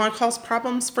 I didn't want to cause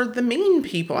problems for the mean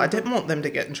people. I didn't want them to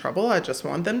get in trouble. I just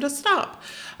wanted them to stop.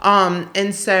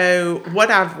 And so what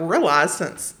I've realized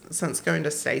since going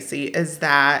to Stacy is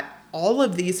that all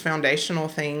of these foundational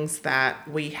things that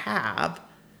we have,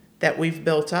 that we've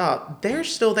built up, they're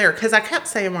still there. Because I kept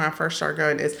saying when I first started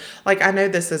going is, like, I know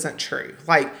this isn't true.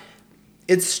 Like,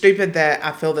 it's stupid that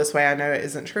I feel this way. I know it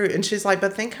isn't true. And she's like,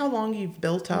 but think how long you've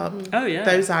built up Oh, yeah.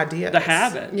 those ideas. The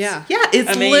habits. Yeah. Yeah,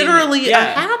 it's literally a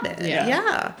habit.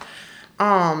 Yeah.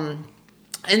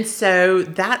 And so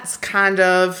that's kind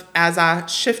of, as I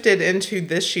shifted into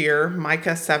this year,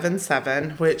 Micah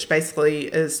 7:7, which basically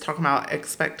is talking about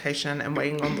expectation and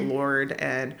waiting on the Lord.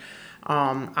 And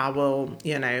I will,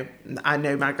 I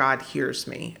know my God hears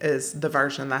me, is the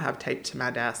version that I have taped to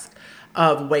my desk,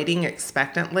 of waiting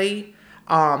expectantly.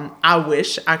 I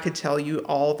wish I could tell you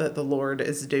all that the Lord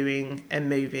is doing and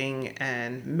moving,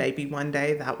 and maybe one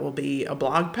day that will be a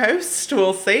blog post.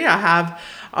 We'll see. I have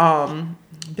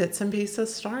bits and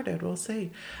pieces started. We'll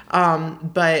see.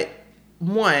 But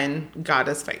one, God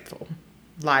is faithful.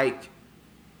 Like,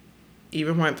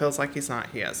 even when it feels like he's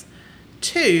not, he is.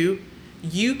 Two,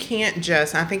 you can't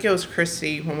just, I think it was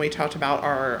Christy when we talked about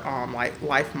our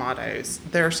life mottos,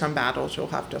 there are some battles you'll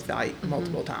have to fight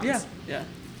multiple times. Yeah.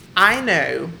 I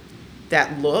know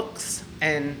that looks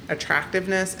and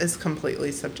attractiveness is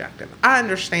completely subjective. I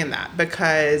understand that,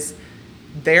 because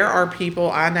there are people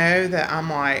I know that I'm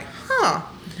like,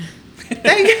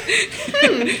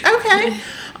 okay.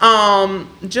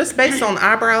 Just based on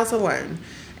eyebrows alone.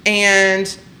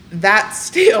 And that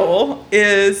still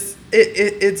is,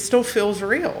 it still feels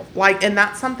real. Like, and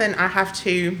that's something I have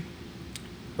to,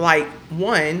 like,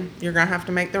 one, you're going to have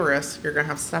to make the risk. You're going to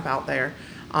have to step out there.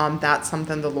 That's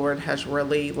something the Lord has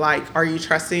really, like, are you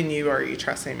trusting you or are you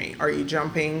trusting me? Are you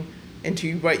jumping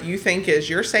into what you think is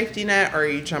your safety net, or are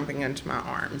you jumping into my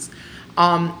arms?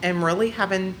 And really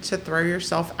having to throw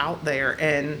yourself out there,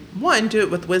 and one, do it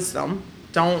with wisdom.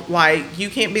 Don't, like, you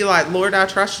can't be like, Lord, I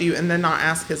trust you, and then not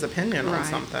ask his opinion on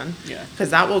something. Yeah.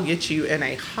 Because that will get you in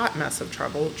a hot mess of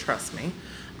trouble, trust me.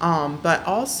 But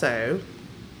also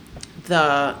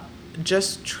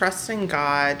just trusting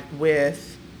God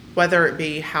with, whether it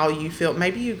be how you feel.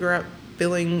 Maybe you grew up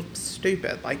feeling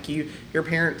stupid, like your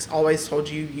parents always told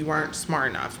you you weren't smart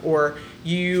enough, or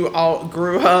you all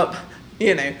grew up,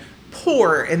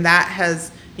 poor, and that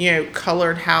has,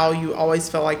 colored how you always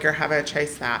feel like you're having to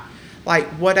chase that. Like,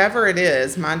 whatever it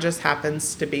is, mine just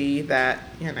happens to be that,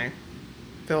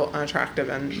 feel unattractive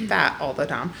and fat all the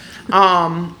time.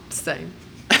 Same.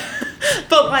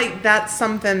 But, like, that's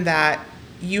something that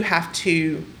you have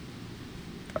to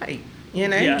fight.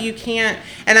 Yeah. You can't.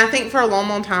 And I think for a long,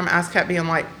 long time, I kept being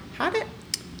like,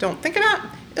 don't think about it.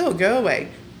 It'll go away.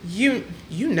 You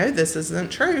know this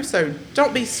isn't true, so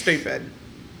don't be stupid.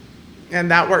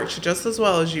 And that works just as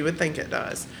well as you would think it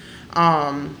does.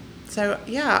 So,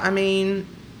 yeah, I mean,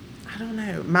 I don't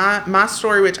know. My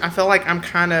story, which I feel like I'm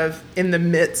kind of in the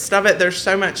midst of it, there's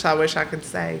so much I wish I could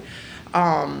say.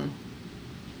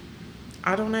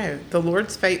 I don't know. The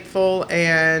Lord's faithful,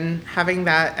 and having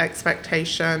that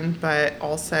expectation, but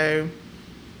also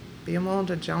being willing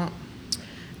to jump.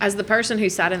 As the person who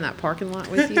sat in that parking lot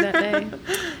with you that day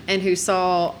and who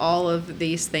saw all of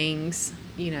these things,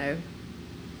 and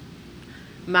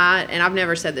I've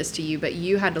never said this to you, but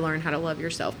you had to learn how to love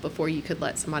yourself before you could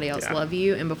let somebody else love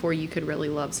you, and before you could really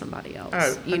love somebody else.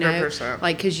 Oh, 100%.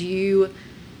 Like, because you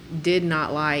did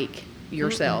not like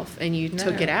yourself, and you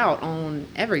took it out on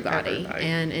everybody.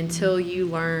 And until you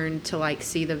learn to, like,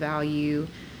 see the value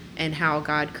and how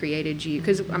God created you,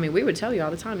 because I mean, we would tell you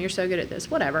all the time, you're so good at this,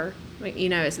 whatever,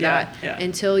 it's not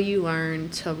until you learn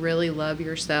to really love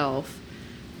yourself,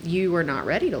 you were not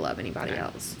ready to love anybody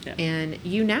else. And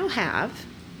you now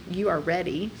you are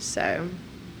ready, so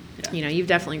you've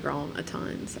definitely grown a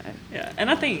ton. So And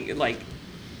I think, like,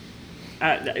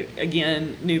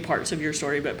 again, new parts of your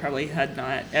story, but probably had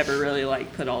not ever really,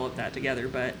 like, put all of that together.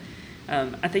 But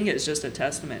I think it's just a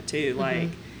testament to, like,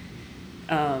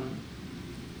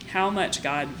 how much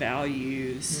God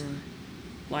values,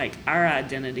 like, our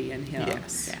identity in him.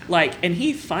 Like, and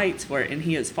he fights for it, and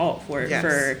he has fought for it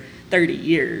for 30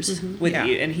 years with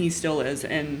you, and he still is.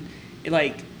 And,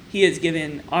 like, he has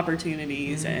given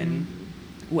opportunities and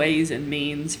ways and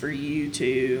means for you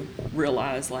to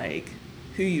realize, like,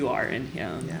 who you are in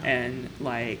him, and,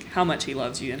 like, how much he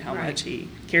loves you, and how much he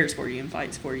cares for you and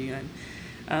fights for you.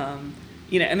 And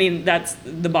you know, I mean, that's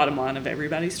the bottom line of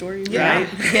everybody's story, Yeah. right?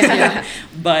 Yeah.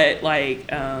 But like,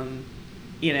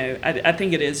 you know, I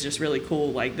think it is just really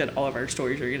cool, like that all of our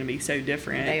stories are going to be so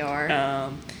different. They are.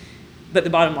 But the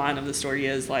bottom line of the story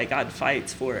is like God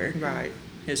fights for Right.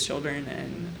 his children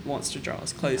and wants to draw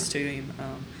us close to him.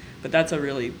 But that's a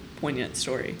really poignant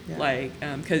story. Yeah. Like,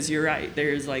 because you're right,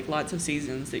 there's like lots of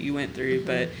seasons that you went through,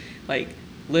 but like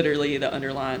literally the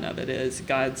underline of it is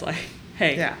God's like,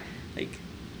 hey, Yeah. like,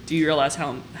 do you realize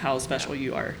how special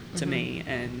you are to me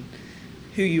and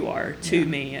who you are to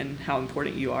me and how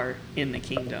important you are in the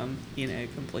kingdom, you know,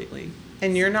 completely.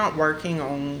 And you're not working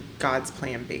on God's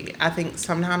plan B. I think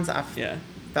sometimes I Yeah.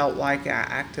 felt like I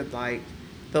acted like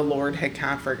the Lord had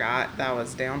kind of forgot that I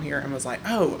was down here and was like,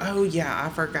 oh yeah, I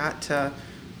forgot to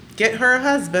get her a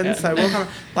husband. Yeah. So we'll come.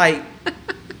 Like,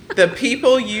 the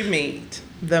people you meet,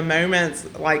 the moments,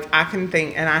 like I can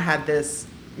think, and I had this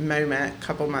moment a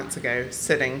couple months ago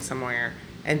sitting somewhere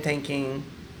and thinking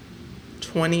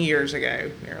 20 years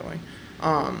ago nearly,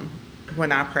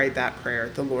 when I prayed that prayer,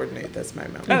 the Lord knew this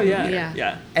moment. Oh, yeah. Yeah.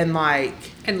 Yeah. And like,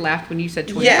 And laughed when you said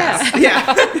 20. yes,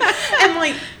 yeah. And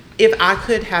like, if I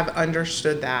could have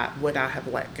understood that, would I have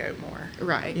let go more?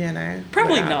 Right. You know?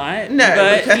 Probably Would I? not. No.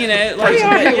 But, because- you know, like, We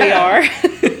are who we are.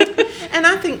 And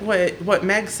I think what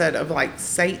Meg said of like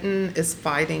Satan is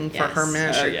fighting for her Yes.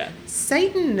 ministry. Oh, yeah.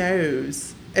 Satan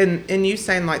knows, and you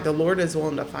saying like the Lord is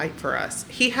willing to fight for us.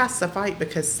 He has to fight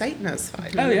because Satan is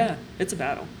fighting. Oh, yeah. It's a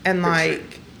battle. And For like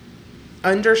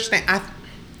sure. understand.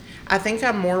 I think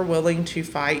I'm more willing to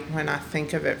fight when I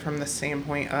think of it from the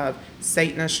standpoint of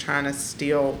Satan is trying to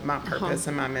steal my purpose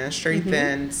in my ministry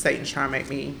than Satan's trying to make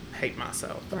me hate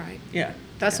myself. Right. Yeah.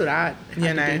 That's what I You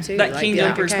have know, to do too. That Like, be kingdom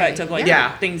like, okay, perspective, like,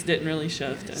 Yeah. things didn't really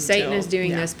shift until... Satan is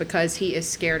doing Yeah. this because he is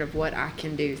scared of what I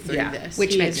can do through Yeah. this.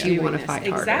 Which He makes is you doing wanna this. fight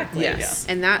harder. Exactly. Yes.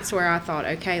 And that's where I thought,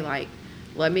 okay, like,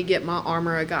 let me get my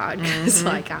armor of God because,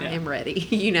 like, I Yeah. am ready,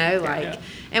 you know, like, Yeah.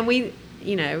 and we,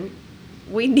 you know,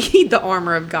 we need the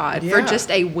armor of God for Yeah.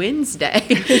 just a Wednesday.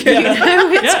 You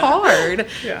know, it's Yeah. hard.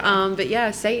 Yeah. But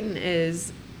yeah, Satan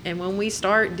is, and when we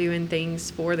start doing things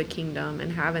for the kingdom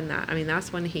and having that, I mean,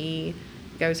 that's when he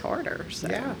goes harder. So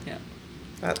Yeah. Yeah.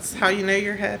 That's how you know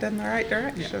you're headed in the right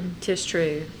direction. 'tis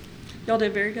true. Y'all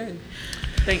did very good.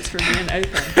 Thanks for being open.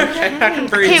 Okay, I can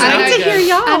breathe Can't now. wait to hear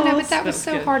y'all. I know, but that was That's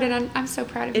so good. hard, and I'm so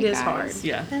proud of It you is guys. hard.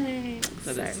 Yeah.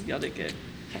 So, Y'all did good.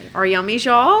 our yummies,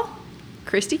 y'all.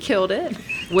 Christy killed it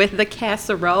with the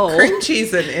casserole. Cream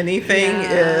cheese in anything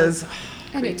Yeah. is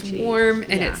And it's cheese. warm,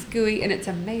 and Yeah. it's gooey, and it's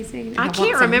amazing. and I want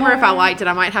can't some remember if I more. liked it.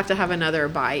 I might have to have another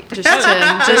bite just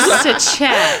to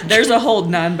check. There's a whole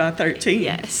 9 by 13.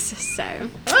 Yes. So,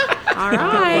 all love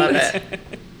right. it.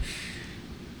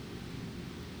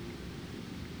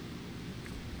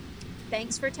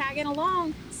 Thanks for tagging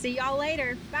along. See y'all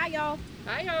later. Bye, y'all.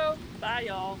 Bye, y'all. Bye,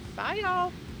 y'all. Bye,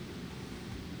 y'all.